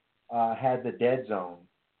Hall had the Dead Zone,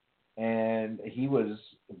 and he was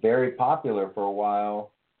very popular for a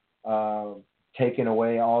while, taking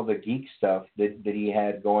away all the geek stuff that he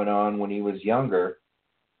had going on when he was younger.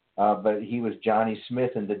 But he was Johnny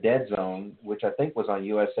Smith in the Dead Zone, which I think was on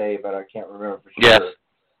USA, but I can't remember for sure.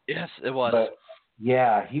 Yes, it was. But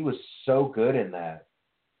yeah, he was so good in that,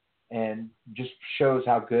 and just shows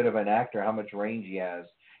how good of an actor, how much range he has.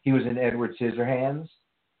 He was in Edward Scissorhands,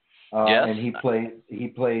 yes. And he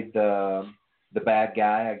played the bad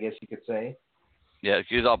guy, I guess you could say. Yeah,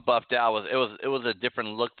 he was all buffed out. It was a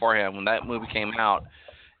different look for him when that movie came out.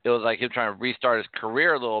 It was like him trying to restart his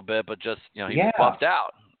career a little bit, but just he was buffed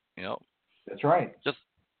out. That's right. Just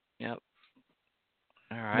yep.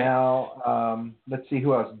 All right. Now let's see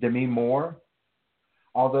who else. Demi Moore.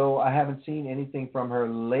 Although I haven't seen anything from her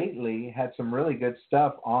lately, had some really good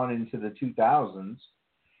stuff on into the 2000s.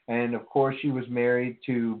 And, of course, she was married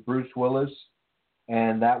to Bruce Willis,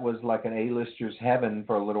 and that was like an A-lister's heaven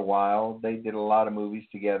for a little while. They did a lot of movies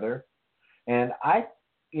together. And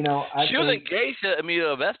she was engaged to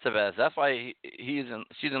Emilio Estevez. That's why she's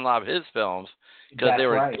in a lot of his films, because they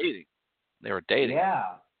were dating. They were dating.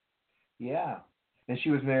 Yeah. And she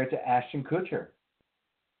was married to Ashton Kutcher.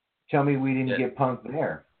 Tell me we didn't get punked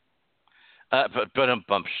there. Oh my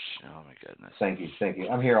goodness. Thank you.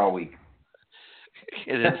 I'm here all week.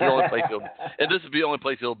 It's the only place and this is the only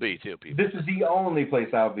place he'll be too, people. This is the only place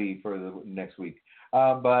I'll be for the next week.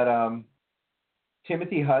 But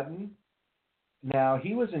Timothy Hutton. Now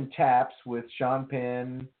he was in Taps with Sean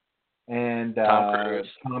Penn and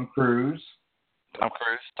Tom Cruise. Tom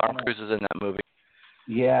Cruise is in that movie.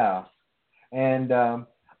 Yeah, and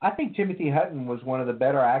I think Timothy Hutton was one of the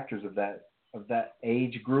better actors of that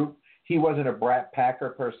age group. He wasn't a Brat Packer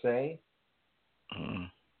per se,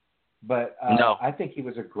 but No. I think he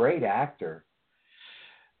was a great actor.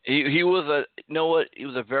 He was he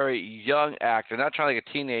was a very young actor, not trying like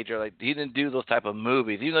a teenager. Like he didn't do those type of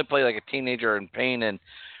movies. He didn't play like a teenager in Pain and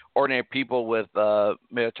Ordinary People with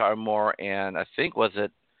Minotaur Moore, and I think was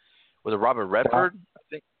it Robert Redford? I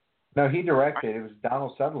think. No, he directed. It was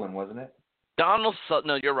Donald Sutherland, wasn't it? No,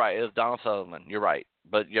 you're right. It was Donald Sutherland. You're right.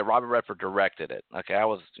 But yeah, Robert Redford directed it. Okay,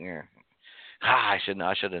 I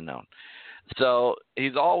should have known. So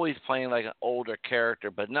he's always playing like an older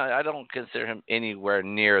character, but no, I don't consider him anywhere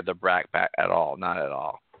near the Brat Pack at all. Not at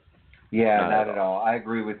all. Yeah, not at all. I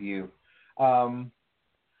agree with you.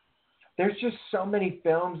 There's just so many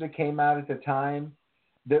films that came out at the time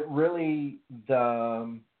that really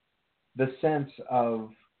the sense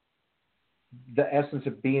of the essence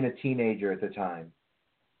of being a teenager at the time,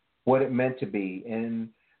 what it meant to be, and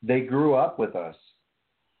they grew up with us.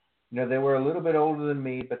 You know, they were a little bit older than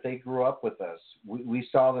me, but they grew up with us. We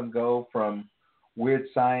saw them go from Weird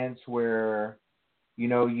Science, where, you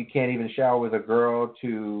know, you can't even shower with a girl,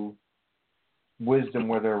 to Wisdom,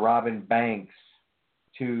 where they're robbing banks,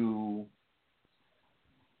 to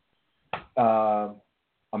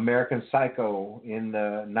American Psycho in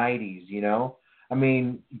the 90s, you know? I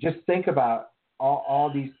mean, just think about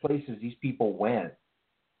all these places these people went.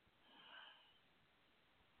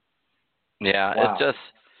 Yeah, Wow.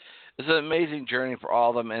 It's an amazing journey for all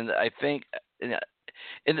of them, and I think, and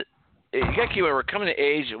you got to keep in mind, we're coming to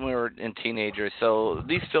age when we were in teenagers, so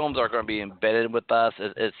these films are going to be embedded with us.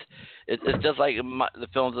 It's just like the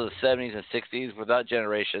films of the 70s and 60s. For that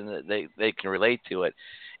generation, they can relate to it.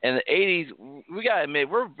 And the 80s, we got to admit,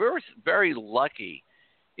 we're very lucky.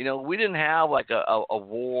 You know, we didn't have like a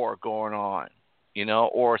war going on, you know,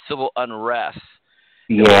 or civil unrest.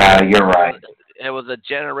 Yeah, you're right. It was a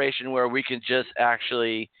generation where we could just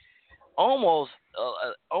actually almost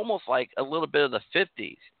like a little bit of the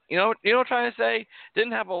 50s. You know what I'm trying to say?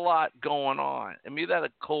 Didn't have a lot going on. I mean, they had a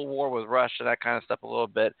Cold War with Russia, that kind of stuff a little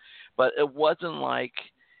bit, but it wasn't like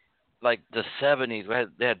the 70s.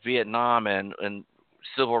 They had Vietnam and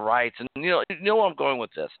civil rights, and you know where I'm going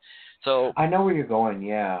with this. So I know where you're going,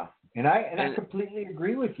 yeah. And I completely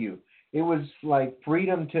agree with you. It was like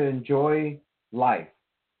freedom to enjoy life.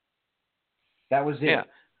 That was it. Yeah.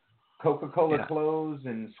 Coca-Cola clothes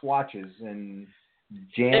and swatches and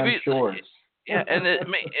jam shorts. Yeah, and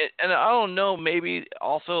and I don't know, maybe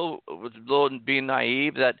also with a little being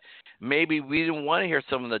naive, that maybe we didn't want to hear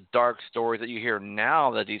some of the dark stories that you hear now,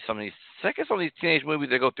 that some of these teenage movies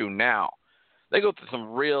they go through now. They go through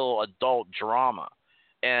some real adult drama.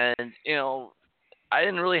 And, you know, I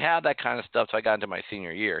didn't really have that kind of stuff until I got into my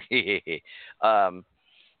senior year.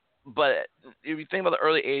 But if you think about the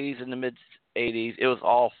early 80s and the mid 80s, it was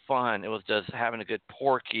all fun. It was just having a good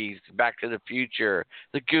Porky's, Back to the Future,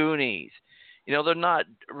 The Goonies. You know, they're not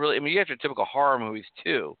really. I mean, you have your typical horror movies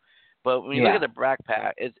too, but when you look at the Brat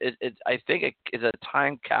Pack, I think it is a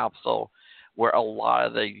time capsule where a lot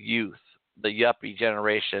of the youth, the yuppie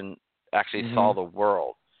generation, actually saw the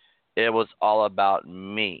world. It was all about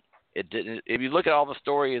me. It didn't. If you look at all the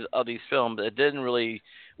stories of these films, it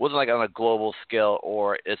wasn't like on a global scale,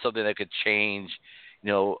 or it's something that could change,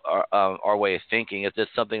 you know, our way of thinking. It's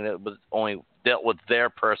just something that was only dealt with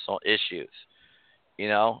their personal issues. You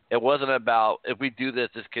know, it wasn't about, if we do this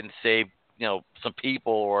can save, you know, some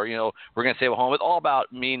people, or, you know, we're going to save a home. It's all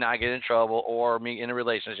about me not getting in trouble or me in a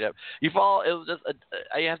relationship. You follow? It was just,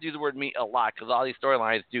 I have to use the word me a lot because all these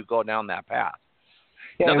storylines do go down that path.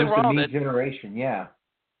 Yeah, nothing it was wrong the with me generation, yeah.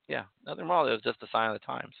 Yeah, nothing wrong with it. It was just a sign of the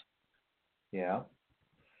times. Yeah.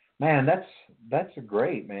 Man, that's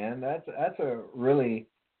great, man. That's a really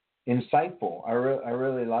insightful. I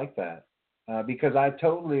really like that because I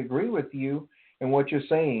totally agree with you in what you're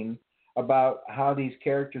saying about how these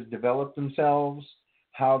characters developed themselves,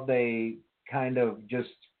 how they kind of just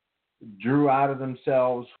drew out of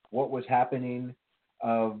themselves what was happening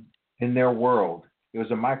in their world. It was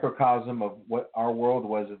a microcosm of what our world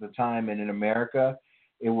was at the time, and in America,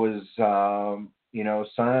 it was you know,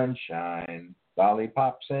 sunshine,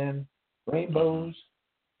 lollipops, and rainbows.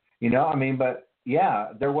 You know, I mean, but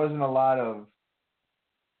yeah, there wasn't a lot of,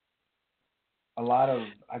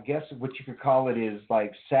 I guess what you could call it is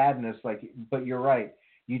like sadness, but you're right.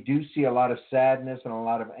 You do see a lot of sadness and a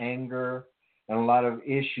lot of anger and a lot of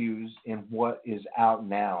issues in what is out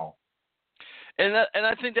now. And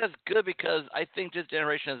I think that's good, because I think this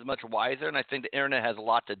generation is much wiser, and I think the internet has a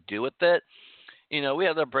lot to do with it. You know, we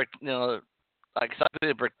have like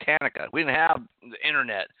something Britannica. We didn't have the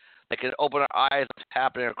internet that could open our eyes to what's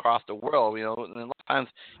happening across the world. You know, and a lot of times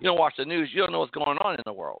you don't watch the news, you don't know what's going on in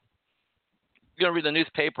the world. You're going to read the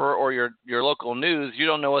newspaper or your local news, you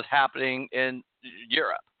don't know what's happening in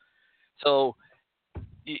Europe. So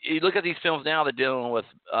you look at these films now, they're dealing with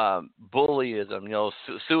bullyism,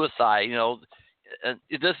 suicide, and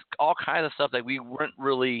just all kinds of stuff that we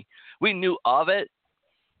knew of it.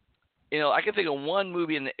 I can think of one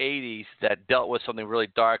movie in the 80s that dealt with something really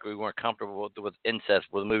dark we weren't comfortable with incest,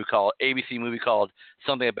 with a ABC movie called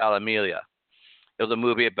Something About Amelia. It was a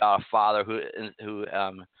movie about a father who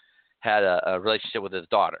had a relationship with his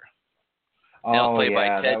daughter. Played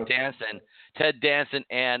by Ted Danson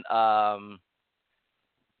and oh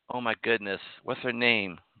my goodness, what's her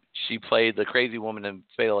name? She played the crazy woman in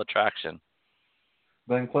Fatal Attraction.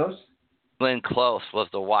 Glenn Close? Glenn Close was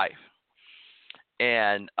the wife.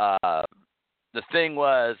 And the thing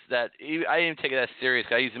was that I didn't take it that serious.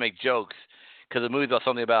 I used to make jokes because the movie's about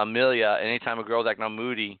Something About Amelia, and anytime a girl's acting all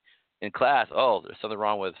moody in class, there's something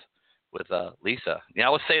wrong with Lisa. I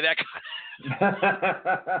would say that.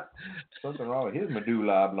 Something wrong with his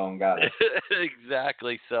medulla oblongata.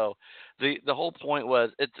 Exactly. So the whole point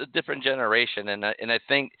was it's a different generation, and I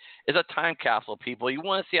think it's a time capsule. People, you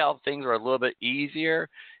want to see how things were a little bit easier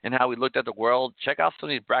and how we looked at the world. Check out some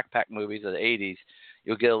of these Brat Pack movies of the '80s.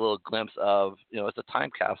 You'll get a little glimpse of it's a time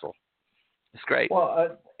capsule. It's great.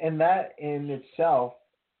 Well, and that in itself,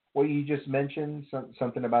 what you just mentioned,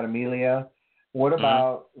 something about Amelia. What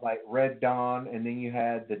about like Red Dawn, and then you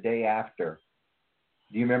had The Day After?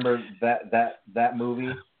 Do you remember that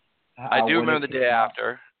movie? I do remember The Day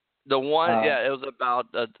After. The one, it was about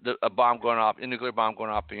a bomb going off, a nuclear bomb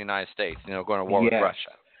going off in the United States. Going to war with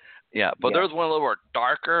Russia. Yeah, but there was one a little more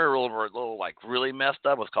darker, a little like really messed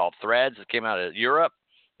up. It was called Threads. It came out of Europe.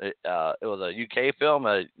 It was a UK film,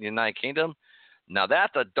 United Kingdom. Now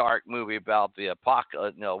that's a dark movie about the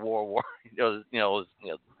apocalypse, World War,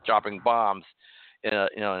 dropping bombs in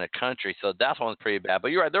a country. So that one's pretty bad.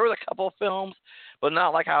 But you're right, there was a couple of films, but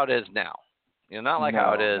not like how it is now. Not like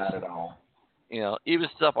how it is. Not at all. Even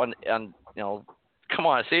stuff on come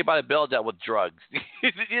on, Saved by the Bell dealt with drugs.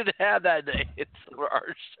 You didn't have that in some of our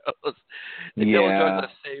shows. It dealt with drugs on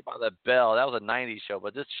Saved by the Bell. That was a '90s show,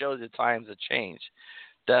 but this shows the times have changed,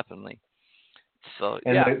 definitely. So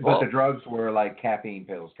but the drugs were like caffeine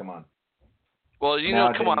pills. Come on. Well,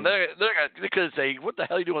 come on, they're going to say, "What the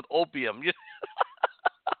hell are you doing with opium?"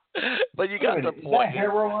 But you got the point. Is that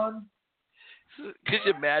heroin? Could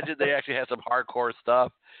you imagine they actually had some hardcore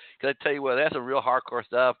stuff? Because I tell you what, they had some real hardcore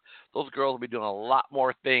stuff. Those girls will be doing a lot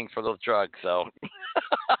more things for those drugs. So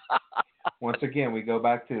once again, we go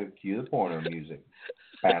back to cue the porno music.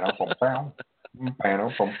 It's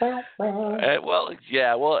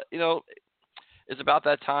about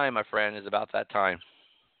that time, my friend. It's about that time.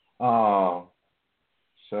 Oh,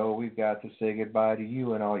 so we've got to say goodbye to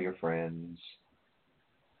you and all your friends.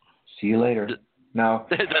 See you later. No.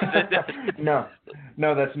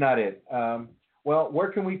 No, that's not it. Well,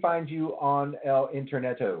 where can we find you on El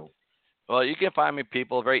Interneto? Well, you can find me,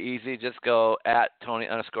 people, very easy. Just go at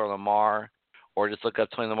Tony_LaMarr, or just look up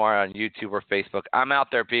Tony LaMarr on YouTube or Facebook. I'm out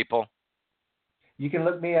there, people. You can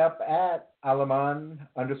look me up at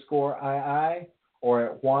Aleman_II or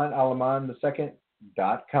at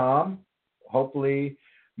JuanAleman2.com. Hopefully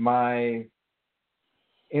my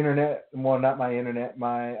internet, well, not my internet,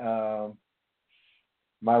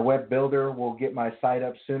 my web builder will get my site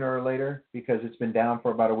up sooner or later because it's been down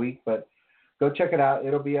for about a week. But go check it out.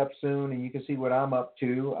 It'll be up soon, and you can see what I'm up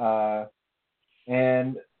to.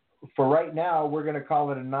 And for right now, we're going to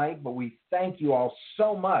call it a night, but we thank you all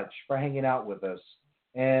so much for hanging out with us.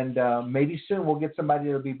 And maybe soon we'll get somebody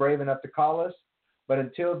that'll be brave enough to call us. But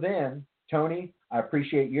until then, Tony, I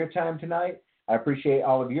appreciate your time tonight. I appreciate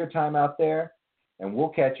all of your time out there. And we'll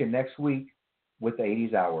catch you next week with the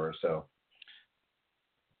 80s Hour or so.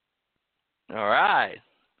 All right.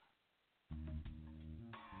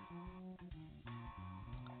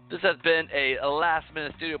 This has been a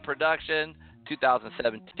last-minute studio production,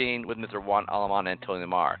 2017, with Mr. Juan Aleman and Tony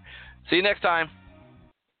LaMarr. See you next time.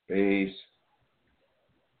 Peace.